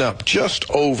giving up just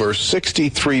over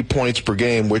 63 points per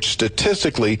game, which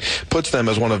statistically puts them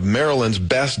as one of Maryland's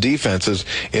best defenses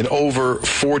in over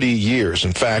 40 years.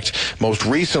 In fact, most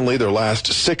recently, their last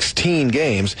 16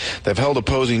 games, they've held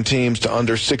opposing teams to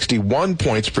under 61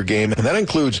 points per game, and that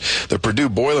includes the Purdue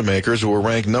Boilermakers, who were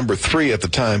ranked number 3 at the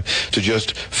time, to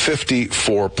just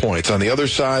 54 points. On the other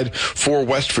side, for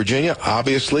West Virginia,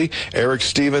 obviously, Eric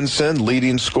Stevenson,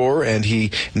 leading scorer, and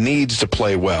he needs to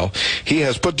play well. He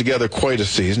has put together quite a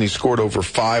season. He scored over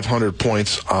 500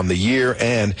 points on the year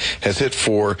and has hit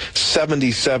for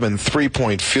 77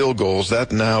 three-point field goals.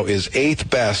 That now is 8th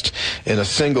best in a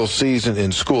single season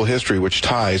in school history, which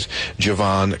ties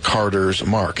Javon Carter's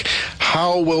mark.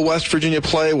 How will West Virginia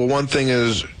play? Well, one thing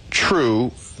is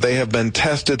true. They have been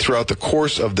tested throughout the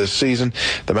course of this season.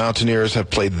 The Mountaineers have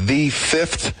played the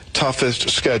 5th toughest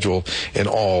schedule in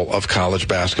all of college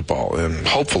basketball, and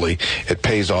hopefully it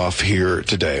pays off here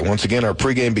today. Once again, our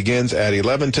pregame begins at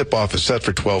 11. Tip-off is set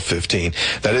for 12:15.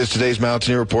 That is today's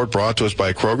Mountaineer Report, brought to us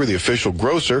by Kroger, the official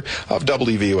grocer of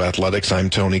WVU Athletics. I'm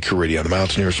Tony Caridi on the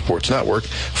Mountaineer Sports Network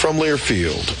from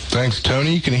Learfield. Thanks,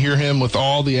 Tony. You can hear him with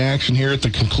all the action here at the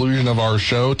conclusion of our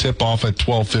show. Tip-off at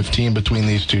 12:15 between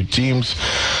these two teams.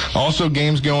 Also,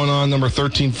 games going on. Number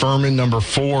 13, Furman. Number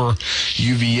 4,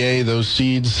 UVA. Those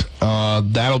seeds,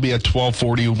 that'll be at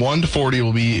 12:40. 1:40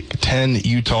 will be 10,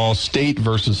 Utah State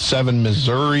versus 7,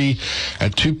 Missouri.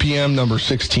 At 2 p.m., number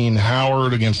 16,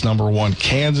 Howard against number 1,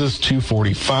 Kansas.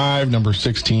 2:45. Number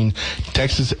 16,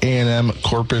 Texas A&M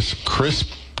Corpus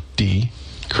Christi.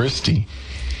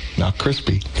 Not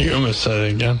crispy. You almost said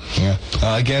it again. Yeah.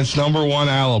 Against number 1,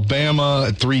 Alabama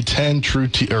at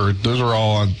 3:10. Those are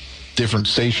all on different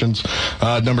stations.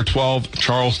 Number 12,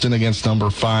 Charleston against number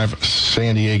 5,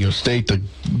 San Diego State.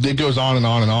 It goes on and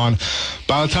on and on.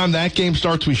 By the time that game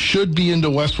starts, we should be into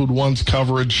Westwood One's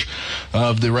coverage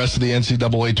of the rest of the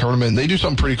NCAA tournament. They do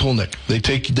something pretty cool, Nick.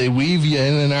 They weave you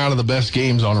in and out of the best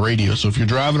games on radio. So if you're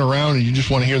driving around and you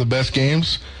just want to hear the best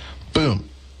games, boom.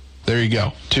 There you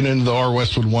go. Tune into the R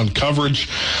Westwood 1 coverage.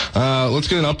 Let's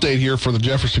get an update here for the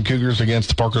Jefferson Cougars against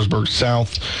the Parkersburg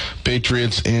South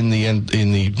Patriots in the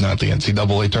not the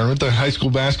NCAA tournament, the high school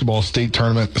basketball state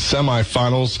tournament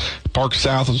semifinals. Park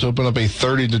South has opened up a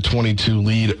 30-22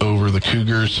 lead over the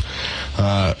Cougars.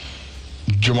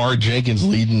 Jamar Jenkins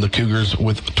leading the Cougars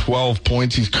with 12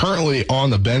 points. He's currently on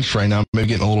the bench right now, maybe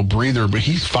getting a little breather, but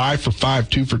he's 5 for 5,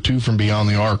 2 for 2 from beyond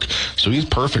the arc. So he's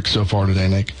perfect so far today,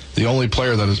 Nick. The only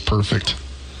player that is perfect.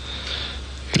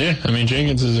 Yeah, I mean,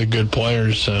 Jenkins is a good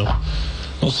player, so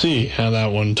we'll see how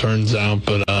that one turns out.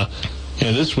 But,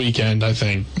 this weekend, I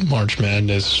think March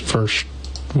Madness first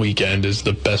weekend is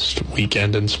the best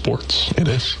weekend in sports. It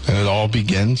is. And it all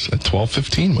begins at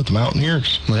 12:15 with the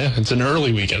Mountaineers. Yeah, it's an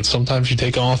early weekend. Sometimes you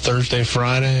take off Thursday,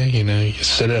 Friday, you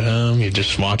sit at home, you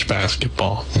just watch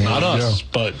basketball. Not us,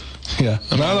 but yeah,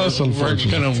 not us, unfortunately.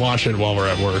 We're going to watch it while we're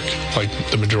at work, like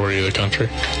the majority of the country.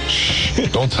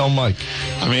 Don't tell Mike.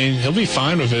 I mean, he'll be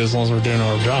fine with it as long as we're doing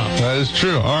our job. That is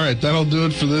true. All right, that'll do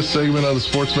it for this segment of the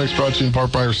Sports Mix, brought to you in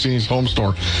part by Orsini's Home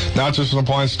Store. Not just an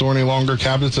appliance store any longer.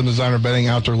 Cabinets and designer bedding,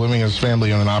 outdoor living as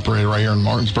family owned and operated right here in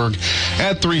Martinsburg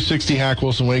at 360 Hack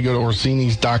Wilson Way. Go to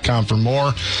Orsini's.com for more.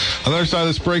 On the other side of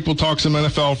this break, we'll talk some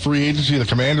NFL free agency. The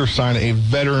Commanders signed a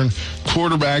veteran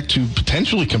quarterback to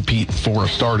potentially compete for a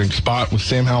starting spot with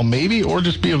Sam Howell maybe, or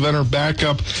just be a veteran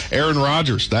backup. Aaron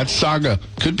Rodgers, that saga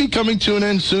could be coming to an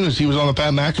end soon, as he was on the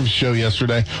Pat McAfee show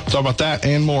yesterday. We'll talk about that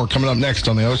and more coming up next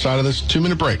on the other side of this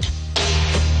 2-minute break.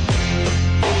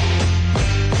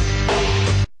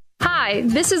 Hi,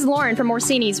 this is Lauren from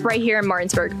Orsini's right here in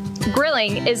Martinsburg.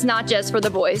 Grilling is not just for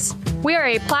the boys. We are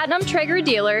a Platinum Traeger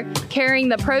dealer carrying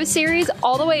the Pro Series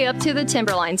all the way up to the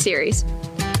Timberline Series.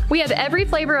 We have every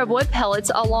flavor of wood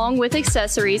pellets along with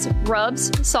accessories,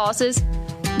 rubs, sauces.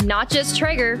 Not just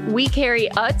Traeger, we carry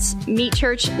Utz, Meat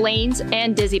Church, Lanes,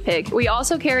 and Dizzy Pig. We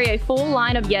also carry a full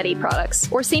line of Yeti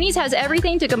products. Orsini's has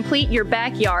everything to complete your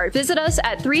backyard. Visit us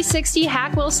at 360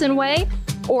 Hack Wilson Way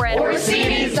or at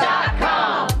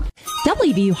Orsinis.com.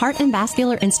 WVU Heart and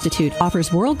Vascular Institute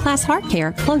offers world-class heart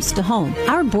care close to home.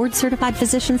 Our board-certified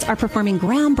physicians are performing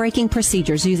groundbreaking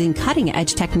procedures using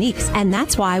cutting-edge techniques, and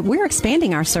that's why we're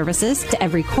expanding our services to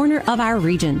every corner of our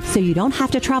region, so you don't have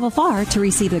to travel far to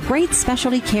receive the great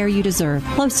specialty care you deserve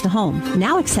close to home.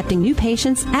 Now accepting new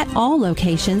patients at all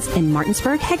locations in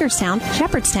Martinsburg, Hagerstown,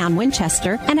 Shepherdstown,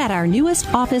 Winchester, and at our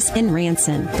newest office in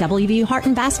Ranson. WVU Heart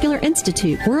and Vascular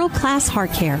Institute, world-class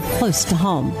heart care close to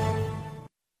home.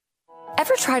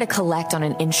 Ever try to collect on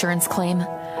an insurance claim?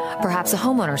 Perhaps a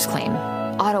homeowner's claim,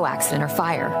 auto accident, or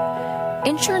fire.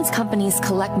 Insurance companies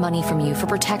collect money from you for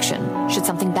protection should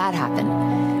something bad happen.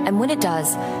 And when it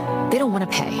does, they don't want to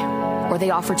pay, or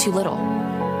they offer too little.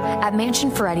 At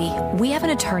Mansion Ferretti, we have an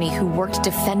attorney who worked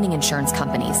defending insurance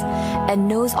companies and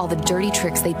knows all the dirty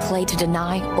tricks they play to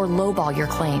deny or lowball your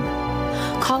claim.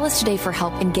 Call us today for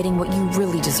help in getting what you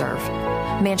really deserve.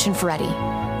 Mansion Ferretti,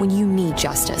 when you need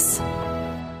justice.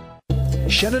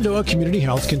 Shenandoah Community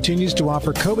Health continues to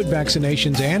offer COVID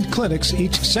vaccinations and clinics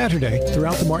each Saturday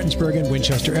throughout the Martinsburg and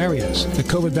Winchester areas. The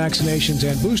COVID vaccinations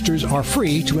and boosters are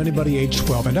free to anybody aged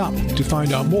 12 and up. To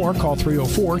find out more, call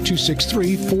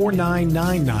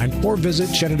 304-263-4999 or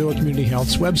visit Shenandoah Community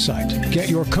Health's website. Get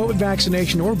your COVID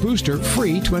vaccination or booster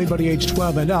free to anybody aged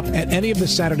 12 and up at any of the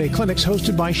Saturday clinics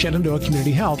hosted by Shenandoah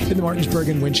Community Health in the Martinsburg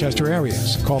and Winchester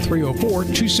areas. Call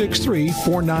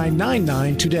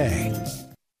 304-263-4999 today.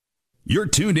 You're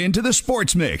tuned in to the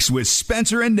Sports Mix with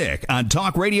Spencer and Nick on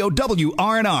Talk Radio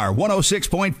WRNR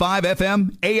 106.5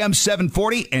 FM, AM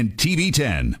 740, and TV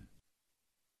 10.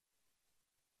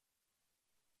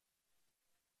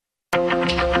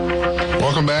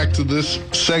 Welcome back to this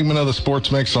segment of the Sports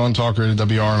Mix on Talk Radio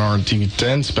WRNR and TV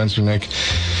 10. Spencer, Nick,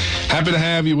 happy to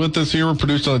have you with us here. We're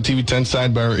produced on the TV 10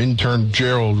 side by our intern,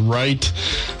 Gerald Wright.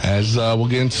 As we'll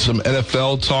get into some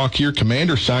NFL talk here,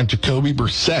 Commander signed Jacoby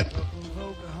Brissett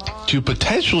to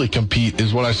potentially compete,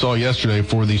 is what I saw yesterday,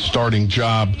 for the starting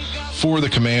job for the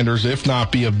Commanders, if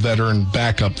not be a veteran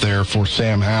backup there for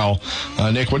Sam Howell.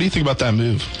 Nick, what do you think about that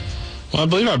move? Well, I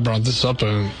believe I brought this up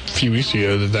a few weeks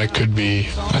ago that could be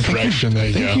a direction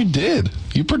they go. I think you did.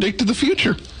 You predicted the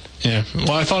future. Yeah.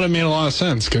 Well, I thought it made a lot of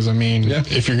sense because, I mean,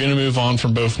 if you're going to move on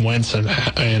from both Wentz and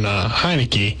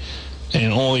Heineke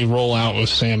and only roll out with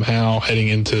Sam Howell heading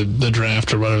into the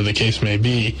draft or whatever the case may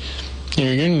be,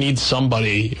 you're going to need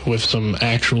somebody with some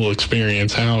actual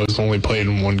experience. Howell has only played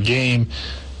in one game.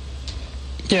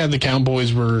 Yeah, the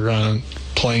Cowboys were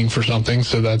playing for something,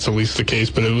 so that's at least the case,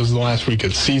 but it was the last week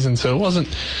of the season, so it wasn't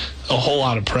a whole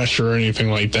lot of pressure or anything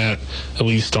like that, at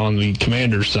least on the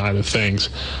Commanders side of things.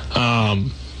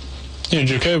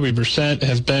 Jacoby Brissett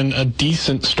has been a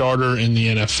decent starter in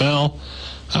the NFL.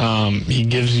 He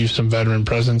gives you some veteran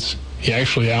presence. He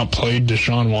actually outplayed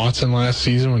Deshaun Watson last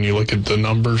season when you look at the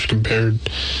numbers compared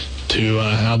to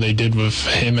how they did with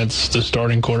him as the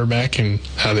starting quarterback and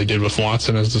how they did with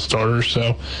Watson as the starter.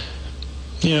 So,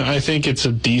 I think it's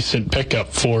a decent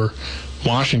pickup for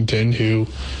Washington, who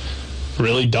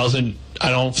really doesn't, I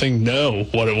don't think, know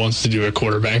what it wants to do at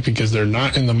quarterback because they're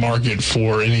not in the market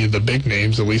for any of the big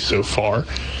names, at least so far.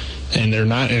 And they're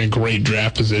not in a great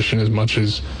draft position as much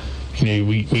as,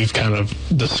 we've kind of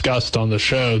discussed on the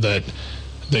show that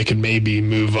they could maybe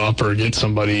move up or get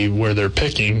somebody where they're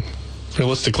picking.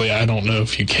 Realistically, I don't know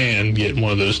if you can get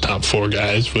one of those top 4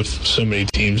 guys with so many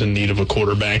teams in need of a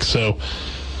quarterback. So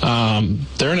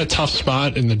they're in a tough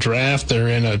spot in the draft. They're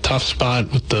in a tough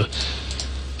spot with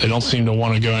they don't seem to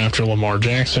want to go after Lamar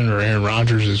Jackson, or Aaron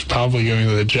Rodgers is probably going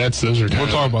to the Jets. Those are we'll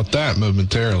talk about that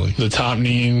momentarily. The top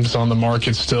names on the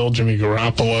market still. Jimmy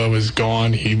Garoppolo is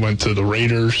gone. He went to the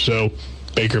Raiders. So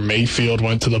Baker Mayfield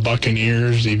went to the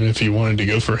Buccaneers, even if he wanted to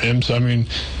go for him. So,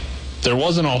 there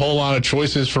wasn't a whole lot of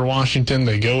choices for Washington.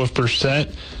 They go with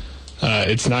Brissett.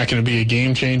 It's not going to be a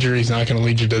game changer. He's not going to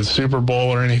lead you to the Super Bowl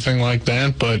or anything like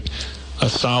that, but a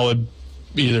solid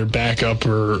either backup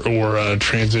or a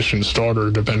transition starter,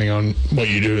 depending on what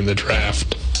you do in the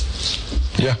draft.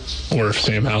 Yeah. Or if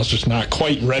Sam Howell's just not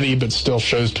quite ready but still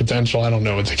shows potential. I don't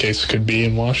know what the case could be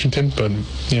in Washington, but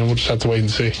we'll just have to wait and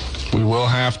see. We will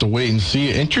have to wait and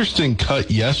see. Interesting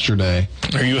cut yesterday.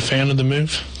 Are you a fan of the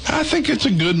move? I think it's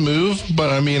a good move, but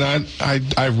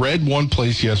I read one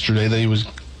place yesterday that he was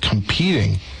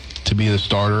competing to be the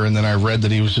starter, and then I read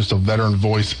that he was just a veteran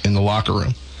voice in the locker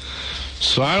room.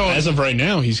 So as of right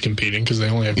now, he's competing because they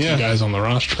only have 2 guys on the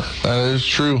roster. That is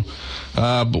true.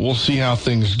 But we'll see how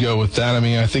things go with that.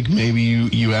 I think maybe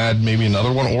you add maybe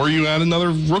another one, or you add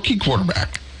another rookie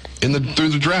quarterback through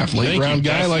the draft. Late round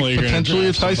guy, like potentially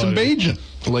a Tyson Bagent.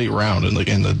 Late round in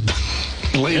the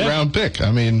late round pick.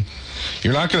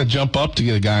 You're not going to jump up to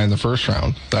get a guy in the first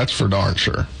round. That's for darn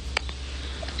sure.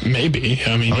 Maybe.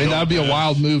 That would be a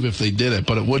wild move if they did it,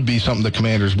 but it would be something the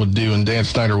Commanders would do, and Dan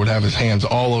Snyder would have his hands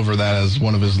all over that as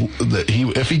one of his.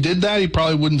 If he did that, he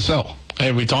probably wouldn't sell.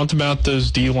 Hey, we talked about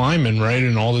those D linemen, right?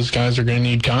 And all those guys are going to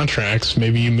need contracts.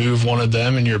 Maybe you move one of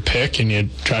them in your pick, and you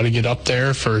try to get up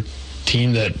there for a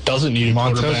team that doesn't need a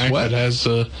quarterback that has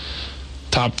a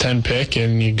top 10 pick,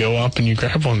 and you go up and you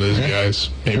grab one of those guys.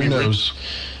 Maybe who knows?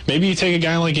 Maybe you take a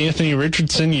guy like Anthony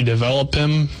Richardson, you develop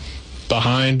him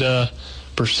behind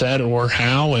Brissett or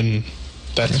Howe, and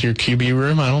that's your QB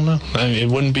room. I don't know. It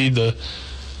wouldn't be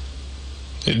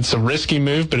it's a risky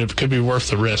move, but it could be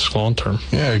worth the risk long term.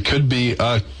 Yeah, it could be.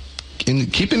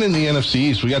 Keeping in the NFC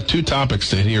East, we got 2 topics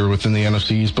to hear within the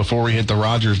NFC East before we hit the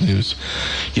Rodgers news.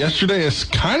 Yesterday is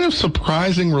kind of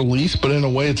surprising release, but in a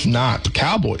way it's not. The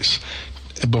Cowboys,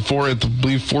 before I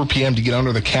believe 4 p.m. to get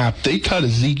under the cap, they cut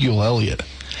Ezekiel Elliott.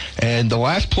 And the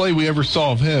last play we ever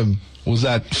saw of him was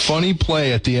that funny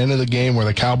play at the end of the game where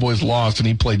the Cowboys lost and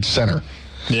he played center.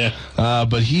 Yeah.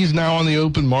 But he's now on the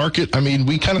open market.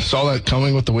 We kind of saw that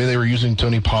coming with the way they were using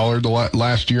Tony Pollard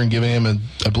last year and giving him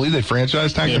I believe they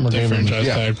franchise tagged him. They franchise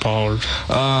tagged Pollard.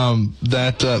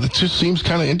 That just seems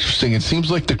kind of interesting. It seems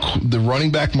like the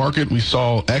running back market, we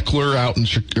saw Eckler out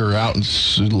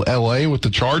in L.A. with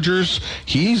the Chargers.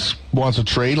 He wants a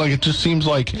trade. Like, it just seems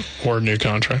like. Or a new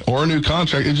contract.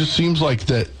 It just seems like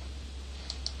that.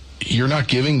 You're not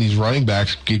giving these running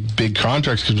backs big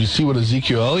contracts because we see what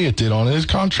Ezekiel Elliott did on his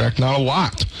contract. Not a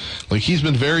lot. Like, he's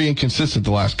been very inconsistent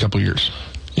the last couple of years.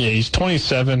 Yeah, he's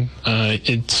 27.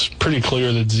 It's pretty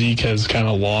clear that Zeke has kind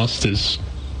of lost is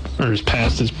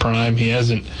past his prime. He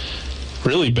hasn't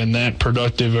really been that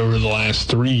productive over the last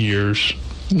 3 years.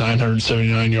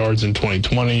 979 yards in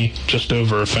 2020, just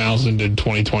over 1,000 in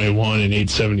 2021, and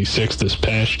 876 this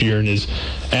past year. And his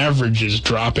average is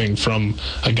dropping from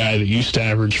a guy that used to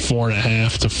average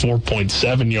 4.5 to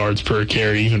 4.7 yards per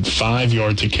carry, even 5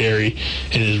 yards a carry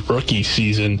in his rookie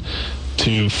season,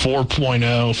 to 4.0,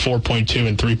 4.2,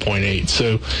 and 3.8.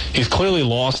 So he's clearly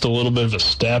lost a little bit of a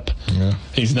step. Yeah.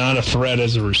 He's not a threat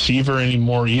as a receiver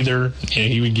anymore either.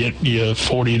 He would get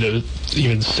 40 to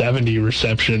even 70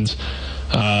 receptions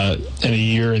in a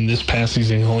year. In this past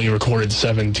season, he only recorded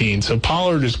 17. So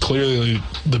Pollard is clearly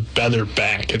the better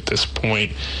back at this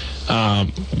point.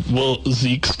 Will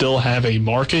Zeke still have a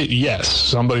market? Yes.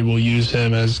 Somebody will use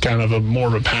him as kind of more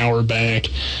of a power back,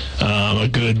 a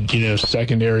good,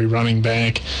 secondary running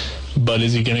back. But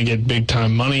is he going to get big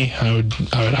time money? I would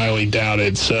highly doubt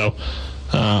it. So,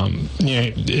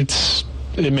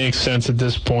 it makes sense at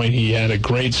this point. He had a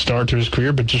great start to his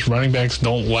career, but just running backs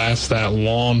don't last that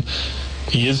long.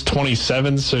 He is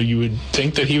 27, so you would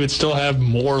think that he would still have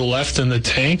more left in the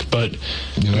tank, but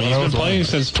he's been playing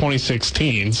since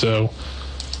 2016, so,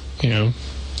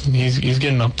 he's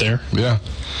getting up there. Yeah.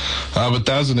 But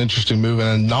that was an interesting move.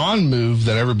 And a non-move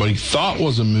that everybody thought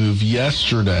was a move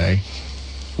yesterday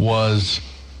was,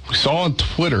 we saw on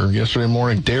Twitter yesterday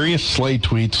morning, Darius Slay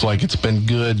tweets like, "It's been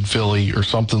good, Philly," or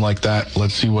something like that.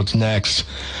 Let's see what's next.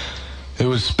 It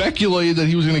was speculated that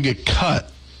he was going to get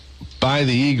cut by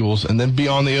the Eagles and then be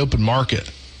on the open market.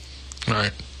 All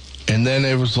right. And then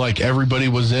it was like everybody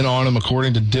was in on him,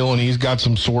 according to Dylan. He's got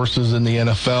some sources in the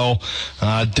NFL.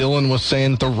 Dylan was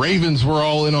saying that the Ravens were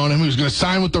all in on him. He was going to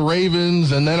sign with the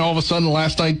Ravens. And then all of a sudden,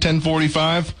 last night,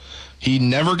 10:45, he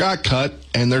never got cut,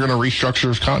 and they're going to restructure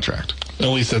his contract. At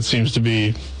least that seems to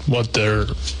be what their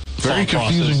very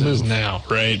confusing move is now,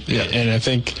 right? Yeah. And I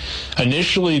think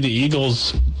initially the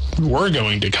Eagles were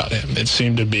going to cut him, it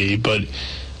seemed to be, but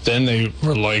then they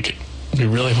were like, we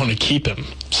really want to keep him.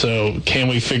 So can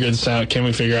we figure this out? Can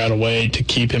we figure out a way to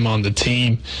keep him on the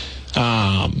team?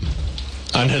 I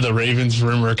know the Ravens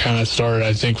rumor kind of started,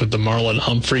 I think, with the Marlon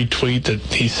Humphrey tweet that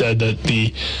he said that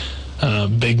the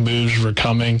big moves were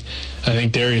coming. I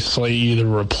think Darius Slay either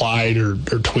replied or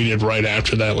tweeted right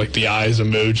after that, like the eyes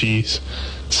emojis.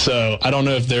 So I don't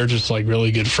know if they're just like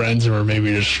really good friends or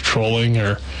maybe just trolling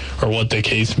or what the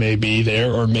case may be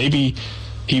there. Or maybe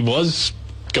he was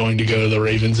going to go to the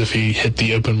Ravens if he hit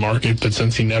the open market, but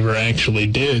since he never actually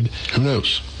did, who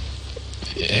knows?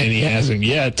 And he hasn't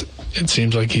yet, it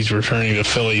seems like he's returning to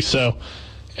Philly. So,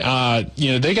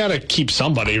 they got to keep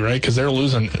somebody, right? Because they're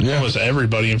losing almost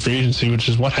everybody in free agency, which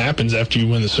is what happens after you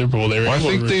win the Super Bowl. They were able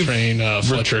to retain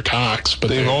Fletcher Cox, but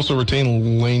they've also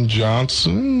retained Lane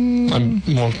Johnson.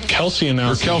 Kelsey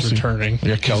announced he's returning.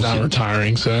 Yeah, Kelsey. He's not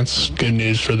retiring, so that's good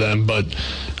news for them. But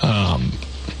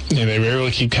they were able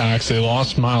to keep Cox. They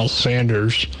lost Miles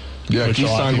Sanders. Yeah, he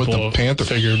signed with the Panthers.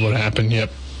 Figured what happened.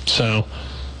 Yep. So,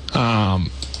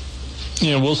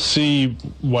 we'll see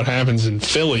what happens in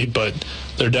Philly, but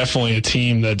they're definitely a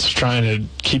team that's trying to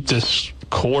keep this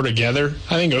core together.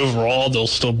 I think overall they'll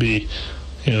still be,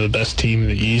 the best team in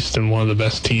the East and one of the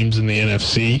best teams in the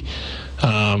NFC.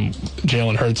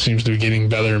 Jalen Hurts seems to be getting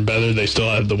better and better. They still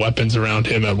have the weapons around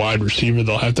him at wide receiver.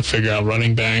 They'll have to figure out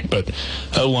running back, but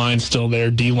O-line's still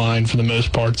there. D-line, for the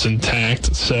most part, is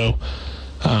intact. So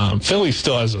Philly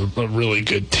still has a really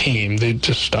good team. They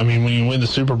just, when you win the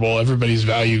Super Bowl, everybody's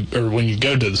value, or when you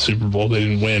go to the Super Bowl, they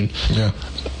didn't win. Yeah.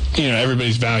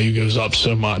 Everybody's value goes up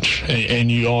so much, and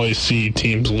you always see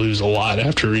teams lose a lot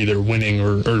after either winning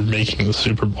or making the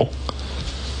Super Bowl.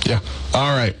 Yeah.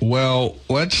 All right. Well,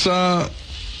 let's talk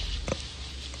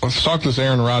this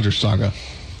Aaron Rodgers saga.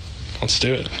 Let's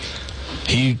do it.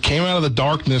 He came out of the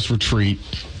darkness retreat,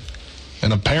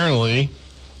 and apparently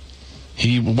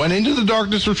he went into the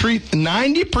darkness retreat.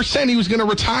 90% he was going to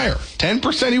retire.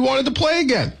 10% he wanted to play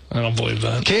again. I don't believe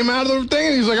that. Came out of the thing,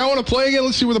 and he's like, I want to play again.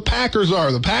 Let's see where the Packers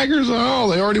are. The Packers, they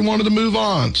already wanted to move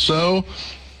on. So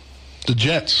the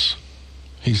Jets.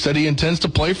 He said he intends to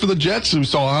play for the Jets. We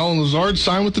saw Allen Lazard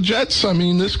sign with the Jets.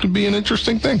 This could be an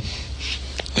interesting thing.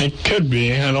 It could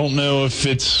be. I don't know if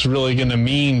it's really going to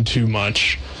mean too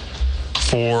much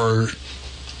for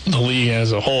the league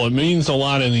as a whole. It means a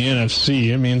lot in the NFC.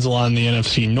 It means a lot in the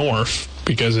NFC North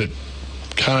because it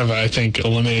kind of, I think,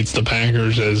 eliminates the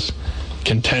Packers as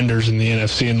contenders in the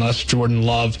NFC unless Jordan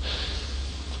Love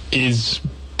is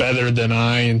better than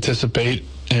I anticipate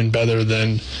and better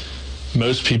than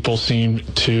most people seem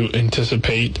to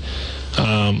anticipate.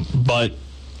 But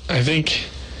I think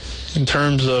in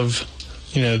terms of,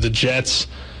 the Jets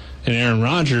and Aaron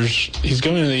Rodgers, he's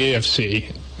going to the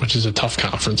AFC, which is a tough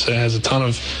conference. It has a ton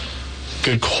of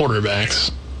good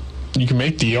quarterbacks. You can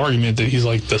make the argument that he's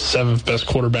like the 7th best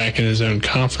quarterback in his own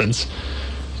conference.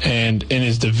 And in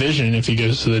his division, if he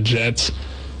goes to the Jets,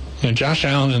 Josh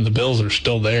Allen and the Bills are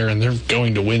still there, and they're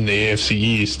going to win the AFC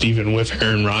East, even with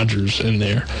Aaron Rodgers in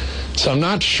there. So I'm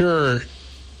not sure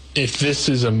if this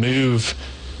is a move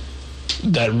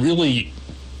that really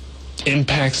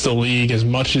impacts the league as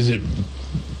much as it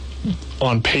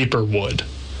on paper would.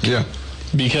 Yeah.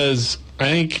 Because I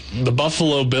think the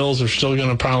Buffalo Bills are still going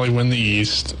to probably win the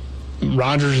East.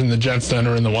 Rodgers and the Jets then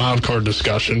are in the wild card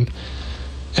discussion.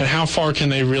 And how far can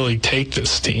they really take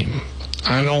this team?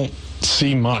 I don't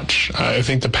see much. I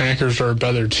think the Packers are a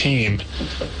better team.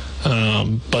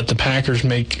 But the Packers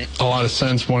make a lot of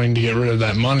sense wanting to get rid of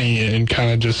that money and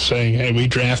kind of just saying, hey, we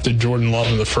drafted Jordan Love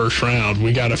in the first round.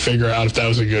 We got to figure out if that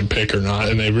was a good pick or not.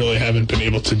 And they really haven't been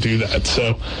able to do that.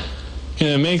 So,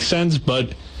 it makes sense,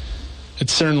 but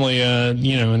it's certainly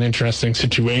an interesting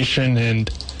situation. And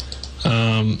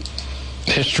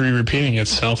history repeating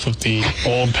itself of the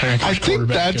old Packers. I think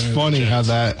that's funny how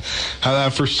that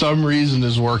for some reason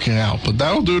is working out. But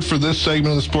that'll do it for this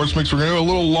segment of the Sports Mix. We're going to go a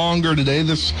little longer today.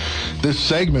 This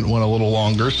segment went a little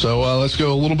longer, so let's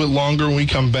go a little bit longer. When we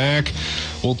come back,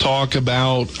 we'll talk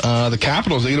about the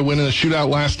Capitals. They get a win in the shootout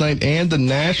last night, and the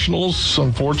Nationals.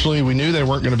 Unfortunately, we knew they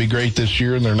weren't going to be great this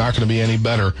year, and they're not going to be any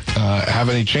better, have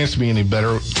any chance to be any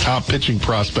better. Top pitching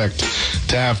prospect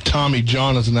to have Tommy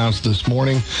John is announced this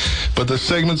morning. But the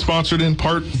segment sponsored in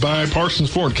part by Parsons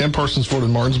Ford. Ken Parsons Ford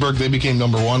in Martinsburg. They became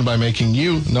number one by making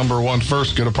you number one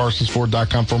first. Go to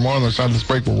parsonsford.com for more. On the other side of this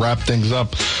break, we'll wrap things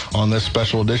up on this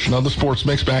special edition of the Sports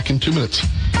Mix. Back in 2 minutes.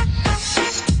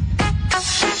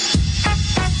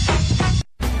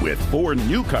 With 4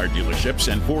 new car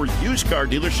dealerships and 4 used car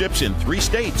dealerships in 3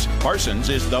 states, Parsons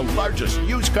is the largest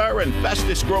used car and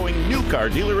fastest growing new car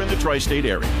dealer in the tri-state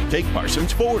area. Take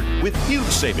Parsons Ford with huge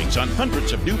savings on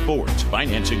hundreds of new Fords,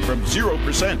 financing from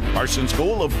 0%, Parsons'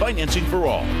 goal of financing for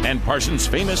all, and Parsons'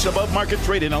 famous above-market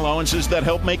trade-in allowances that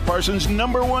help make Parsons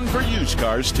number one for used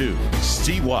cars too.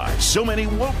 See why so many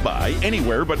won't buy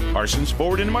anywhere but Parsons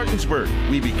Ford in Martinsburg.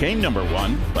 We became number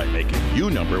one by making you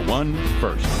number one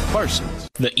first. Parsons.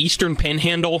 The Eastern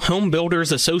Panhandle Home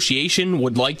Builders Association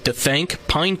would like to thank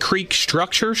Pine Creek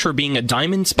Structures for being a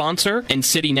diamond sponsor, and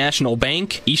City National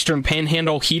Bank, Eastern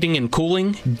Panhandle Heating and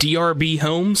Cooling, DRB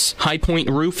Homes, High Point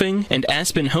Roofing, and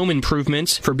Aspen Home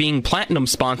Improvements for being platinum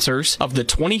sponsors of the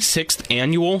 26th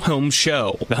Annual Home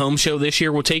Show. The Home Show this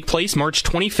year will take place March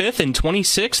 25th and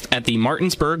 26th at the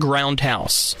Martinsburg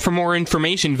Roundhouse. For more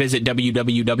information, visit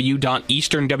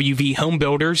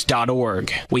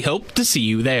www.easternwvhomebuilders.org. We hope to see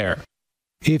you there.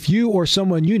 If you or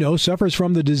someone you know suffers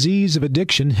from the disease of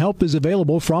addiction, help is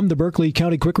available from the Berkeley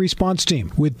County Quick Response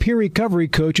Team, with peer recovery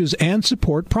coaches and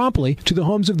support promptly to the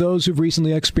homes of those who've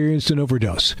recently experienced an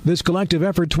overdose. This collective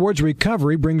effort towards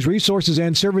recovery brings resources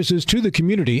and services to the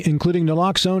community, including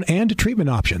naloxone and treatment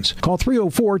options. Call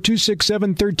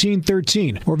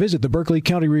 304-267-1313 or visit the Berkeley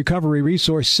County Recovery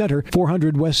Resource Center,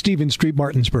 400 West Stevens Street,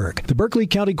 Martinsburg. The Berkeley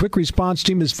County Quick Response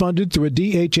Team is funded through a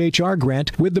DHHR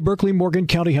grant with the Berkeley Morgan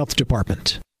County Health Department.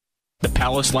 The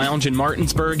Palace Lounge in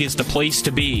Martinsburg is the place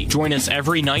to be. Join us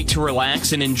every night to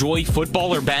relax and enjoy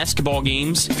football or basketball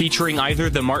games featuring either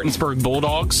the Martinsburg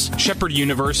Bulldogs, Shepherd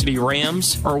University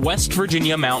Rams, or West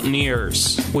Virginia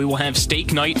Mountaineers. We will have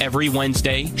steak night every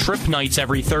Wednesday, trip nights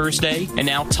every Thursday, and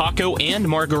now taco and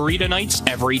margarita nights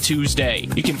every Tuesday.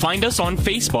 You can find us on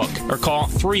Facebook or call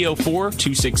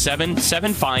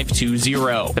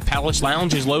 304-267-7520. The Palace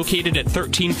Lounge is located at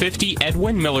 1350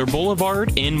 Edwin Miller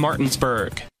Boulevard in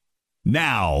Martinsburg.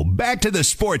 Now, back to the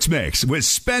Sports Mix with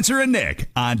Spencer and Nick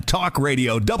on Talk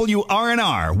Radio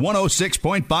WRNR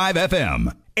 106.5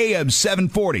 FM, AM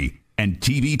 740, and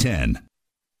TV 10.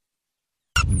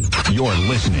 You're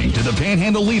listening to the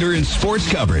Panhandle leader in sports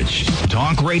coverage.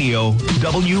 Talk Radio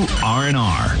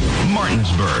WRNR,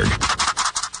 Martinsburg.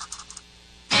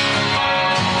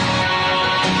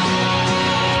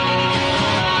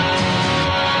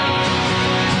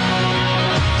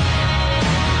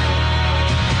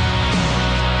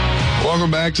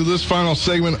 Welcome back to this final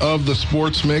segment of the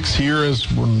Sports Mix. Here is,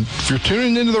 if you're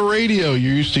tuning into the radio,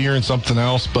 you're used to hearing something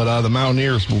else, but the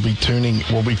Mountaineers will be tuning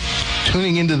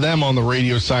into them on the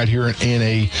radio side here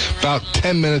in about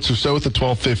 10 minutes or so at the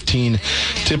 12:15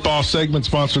 tip-off segment,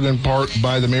 sponsored in part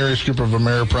by the Marius Group of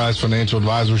Ameriprise Financial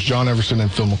Advisors. John Everson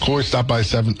and Phil McCoy. Stop by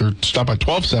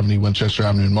 1270 Winchester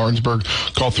Avenue in Martinsburg.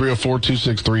 Call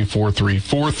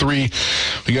 304-263-4343.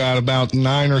 We got about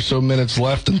 9 or so minutes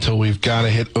left until we've got to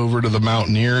hit over to the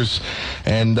Mountaineers,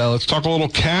 and let's talk a little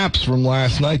Caps from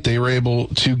last night. They were able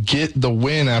to get the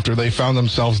win after they found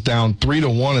themselves down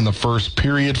 3-1 in the first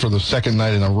period for the second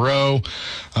night in a row,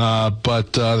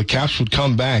 but the Caps would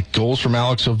come back. Goals from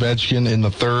Alex Ovechkin in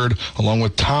the third, along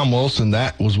with Tom Wilson.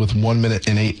 That was with 1 minute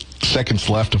and 8 seconds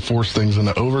left to force things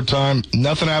into overtime.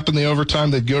 Nothing happened in the overtime.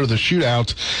 They'd go to the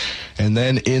shootout, and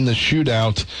then in the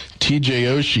shootout, TJ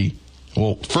Oshie.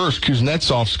 Well, first,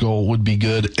 Kuznetsov's goal would be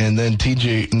good, and then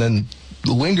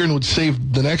Lindgren would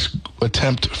save the next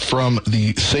attempt from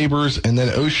the Sabres, and then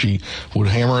Oshie would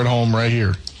hammer it home right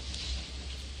here.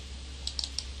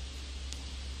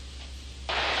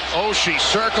 Oshie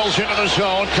circles into the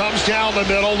zone, comes down the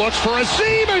middle, looks for a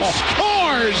seam, and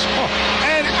scores!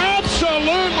 An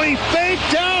absolutely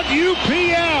faked out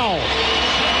UPL.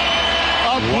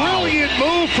 A brilliant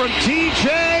move from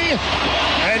TJ.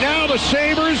 And now the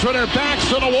Sabres with their backs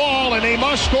to the wall, and they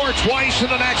must score twice in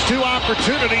the next 2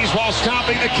 opportunities while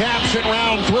stopping the Caps in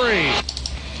round 3.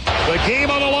 The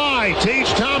game on the line. Tage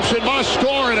Thompson must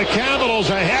score, and the Capitals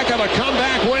a heck of a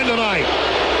comeback win tonight.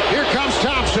 Here comes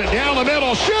Thompson down the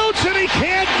middle, shoots, and he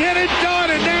can't get it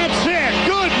done, and that's it.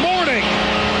 Good morning,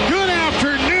 good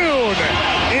afternoon,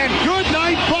 and good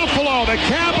night, Buffalo. The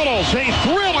Capitals, a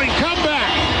thrilling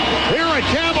comeback here at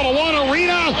Capital One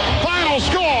Arena. Final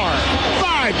score,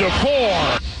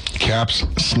 5-4.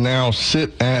 Caps now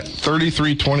sit at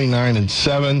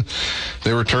 33-29-7.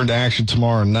 They return to action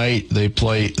tomorrow night. They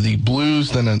play the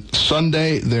Blues. Then on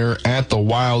Sunday, they're at the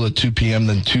Wild at 2 p.m.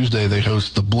 Then Tuesday, they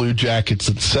host the Blue Jackets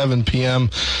at 7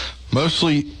 p.m. Most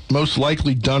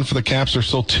likely done for the Caps. They're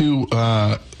still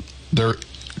they're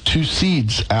 2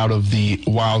 seeds out of the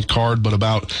wild card, but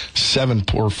about 7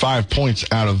 or 5 points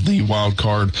out of the wild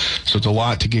card. So it's a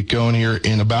lot to get going here.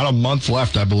 In about a month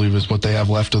left, I believe, is what they have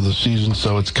left of the season.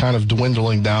 So it's kind of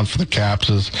dwindling down for the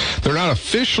Caps. As they're not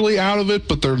officially out of it,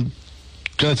 but they're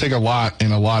going to take a lot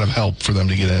and a lot of help for them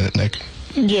to get in it, Nick.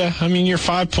 Yeah, I mean, you're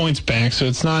 5 points back, so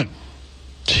it's not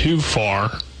too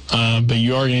far, but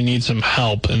you are going to need some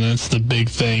help, and that's the big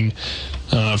thing.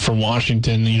 For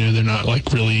Washington, they're not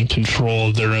really in control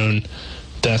of their own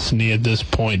destiny at this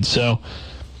point. So,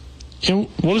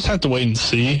 we'll just have to wait and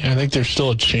see. I think there's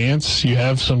still a chance. You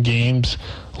have some games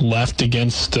left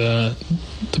against the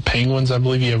Penguins. I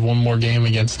believe you have one more game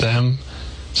against them.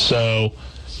 So,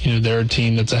 they're a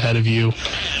team that's ahead of you.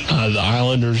 The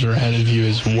Islanders are ahead of you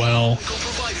as well.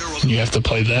 You have to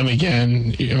play them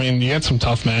again. I mean, you got some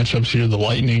tough matchups here. The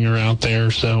Lightning are out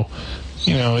there, so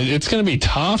it's going to be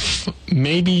tough.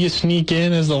 Maybe you sneak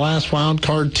in as the last wild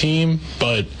card team,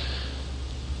 but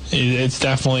it's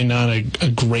definitely not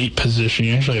a great position.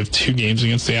 You actually have 2 games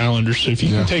against the Islanders, so if you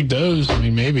can take those,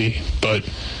 maybe, but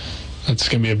that's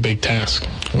going to be a big task.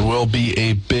 It will be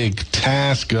a big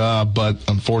task, but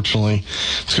unfortunately,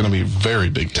 it's going to be a very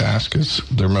big task because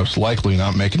they're most likely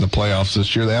not making the playoffs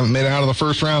this year. They haven't made it out of the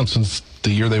first round since the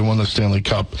year they won the Stanley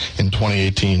Cup in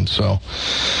 2018. So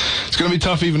it's going to be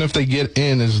tough even if they get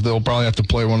in, as they'll probably have to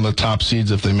play one of the top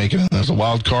seeds if they make it in as a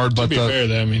wild card. But to be fair,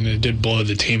 though, they did blow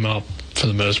the team up for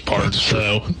the most part.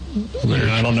 So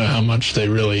I don't know how much they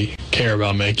really care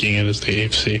about making it as the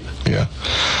AFC. Yeah.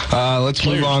 Let's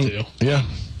move on. Yeah.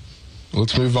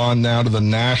 Let's move on now to the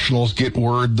Nationals. Get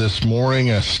word this morning,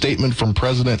 a statement from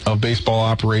President of Baseball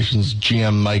Operations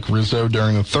GM Mike Rizzo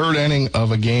during the 3rd inning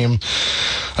of a game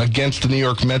against the New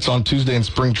York Mets on Tuesday in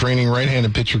spring training.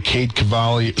 Right-handed pitcher Cade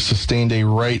Cavalli sustained a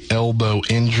right elbow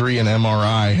injury. An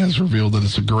MRI has revealed that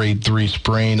it's a grade 3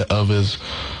 sprain of his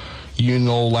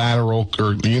unicollateral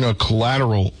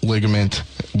ligament,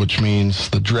 which means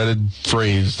the dreaded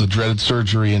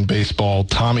surgery in baseball,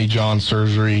 Tommy John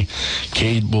surgery.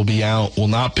 Cade will be out, will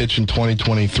not pitch in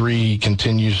 2023. He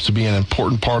continues to be an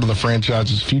important part of the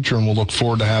franchise's future, and we'll look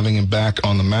forward to having him back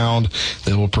on the mound.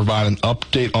 They will provide an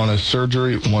update on his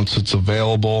surgery once it's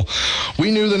available. We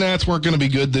knew the Nats weren't going to be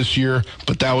good this year,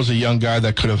 but that was a young guy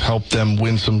that could have helped them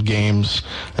win some games,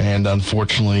 and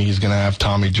unfortunately, he's going to have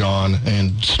Tommy John,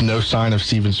 and no sign of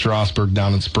Steven Strasburg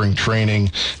down in spring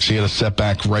training. She had a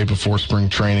setback right before spring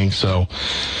training. So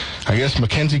I guess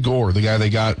Mackenzie Gore, the guy they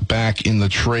got back in the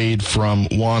trade from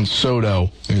Juan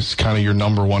Soto, is kind of your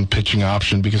number 1 pitching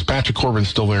option because Patrick Corbin's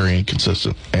still very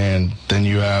inconsistent. And then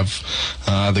you have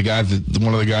one of the guys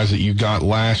that you got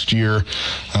last year.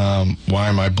 Why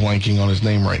am I blanking on his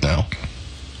name right now?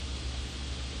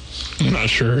 I'm not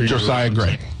sure. Josiah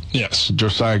Gray. Yes.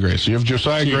 Josiah Gray. So you have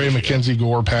Josiah Gray, Mackenzie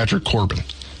Gore, Patrick Corbin.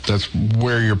 That's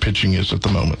where your pitching is at the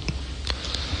moment.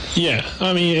 Yeah,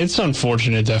 it's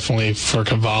unfortunate definitely for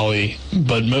Cavalli,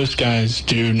 but most guys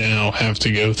do now have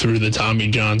to go through the Tommy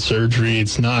John surgery.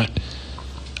 It's not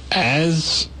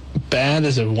as bad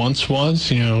as it once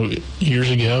was. Years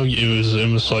ago, it was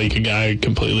almost like a guy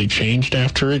completely changed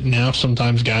after it. Now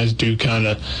sometimes guys do kind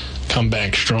of come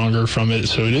back stronger from it,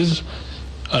 so it is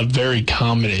a very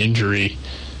common injury.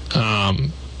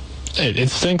 It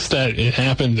stinks that it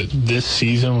happened this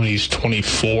season when he's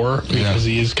 24 because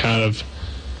he is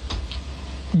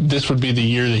this would be the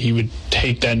year that he would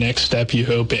take that next step, you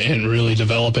hope, and really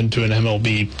develop into an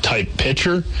MLB-type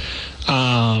pitcher.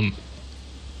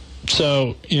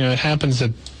 So, it happens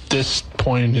at this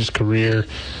point in his career.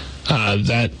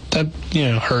 That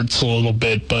hurts a little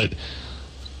bit, but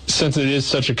since it is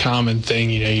such a common thing,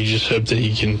 you just hope that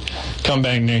he can come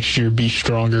back next year, be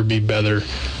stronger, be better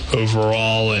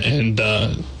overall, and,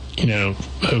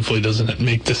 hopefully doesn't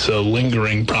make this a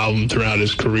lingering problem throughout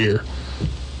his career.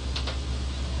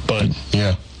 But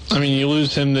yeah, I mean, you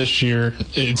lose him this year.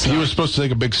 He was supposed to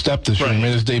take a big step this year. He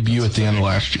made his debut at the end of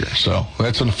last year. So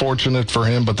that's unfortunate for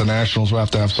him, but the Nationals will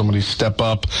have to have somebody step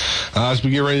up. As we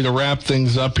get ready to wrap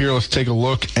things up here, let's take a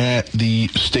look at the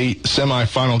state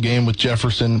semifinal game with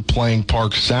Jefferson playing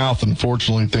Park South.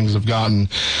 Unfortunately, things have gotten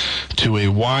to a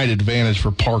wide advantage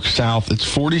for Park South. It's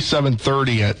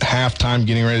 47-30 at halftime,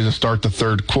 getting ready to start the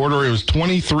third quarter. It was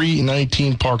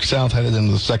 23-19 Park South headed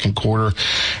into the second quarter,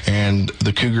 and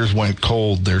the Cougars went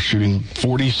cold. They're shooting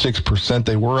 46%.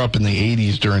 They were up in the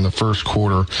 80s during the first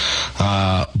quarter,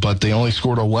 but they only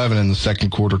scored 11 in the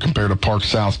second quarter compared to Park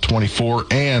South 24.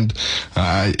 And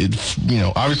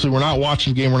obviously we're not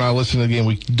watching the game, we're not listening to the game,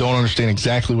 we don't understand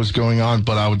exactly what's going on.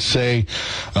 But I would say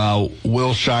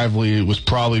Will Shively was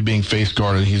probably being face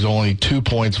guarded. He's only 2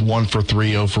 points, 1 for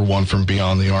 3, 0 for 1 from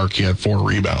beyond the arc. He had 4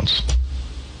 rebounds.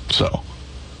 So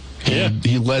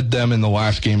he led them in the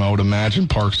last game. I would imagine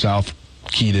Park South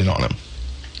keyed in on him.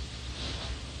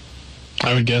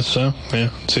 I would guess so.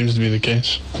 Yeah, it seems to be the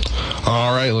case.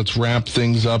 All right, let's wrap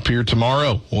things up here.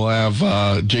 Tomorrow, we'll have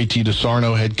JT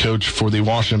DeSarno, head coach for the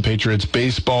Washington Patriots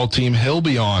baseball team. He'll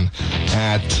be on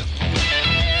at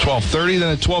 12:30. Then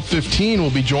at 12:15, we'll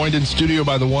be joined in studio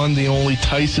by the one, the only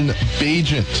Tyson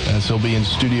Bagent, as he'll be in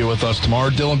studio with us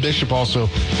tomorrow. Dylan Bishop also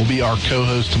will be our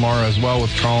co-host tomorrow as well, with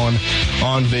Colin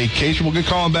on vacation. We'll get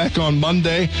Colin back on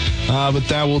Monday, but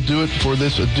that will do it for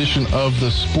this edition of the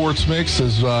Sports Mix.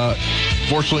 As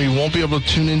fortunately, you won't be able to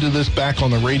tune into this back on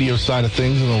the radio side of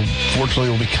things, and unfortunately,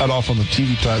 will be cut off on the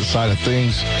TV side of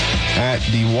things at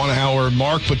the 1 hour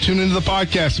mark. But tune into the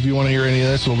podcast if you want to hear any of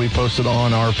this. It'll be posted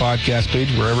on our podcast page,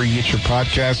 wherever you get your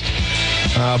podcast.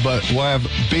 But we'll have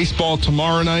baseball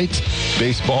tomorrow night.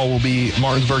 Baseball will be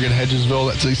Martinsburg at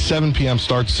Hedgesville. That's a 7 p.m.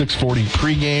 start, 6:40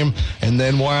 pregame. And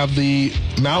then we'll have the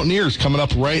Mountaineers coming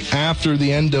up right after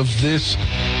the end of this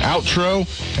outro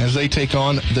as they take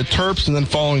on the Terps. And then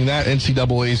following that,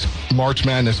 NCAA's March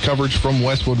Madness coverage from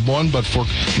Westwood One. But for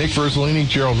Nick Verzolini,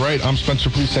 Gerald Wright, I'm Spencer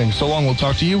Please saying so long. We'll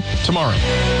talk to you tomorrow.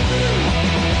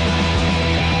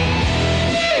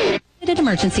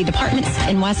 Emergency departments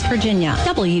in West Virginia.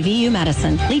 WVU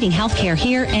Medicine, leading healthcare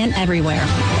here and everywhere.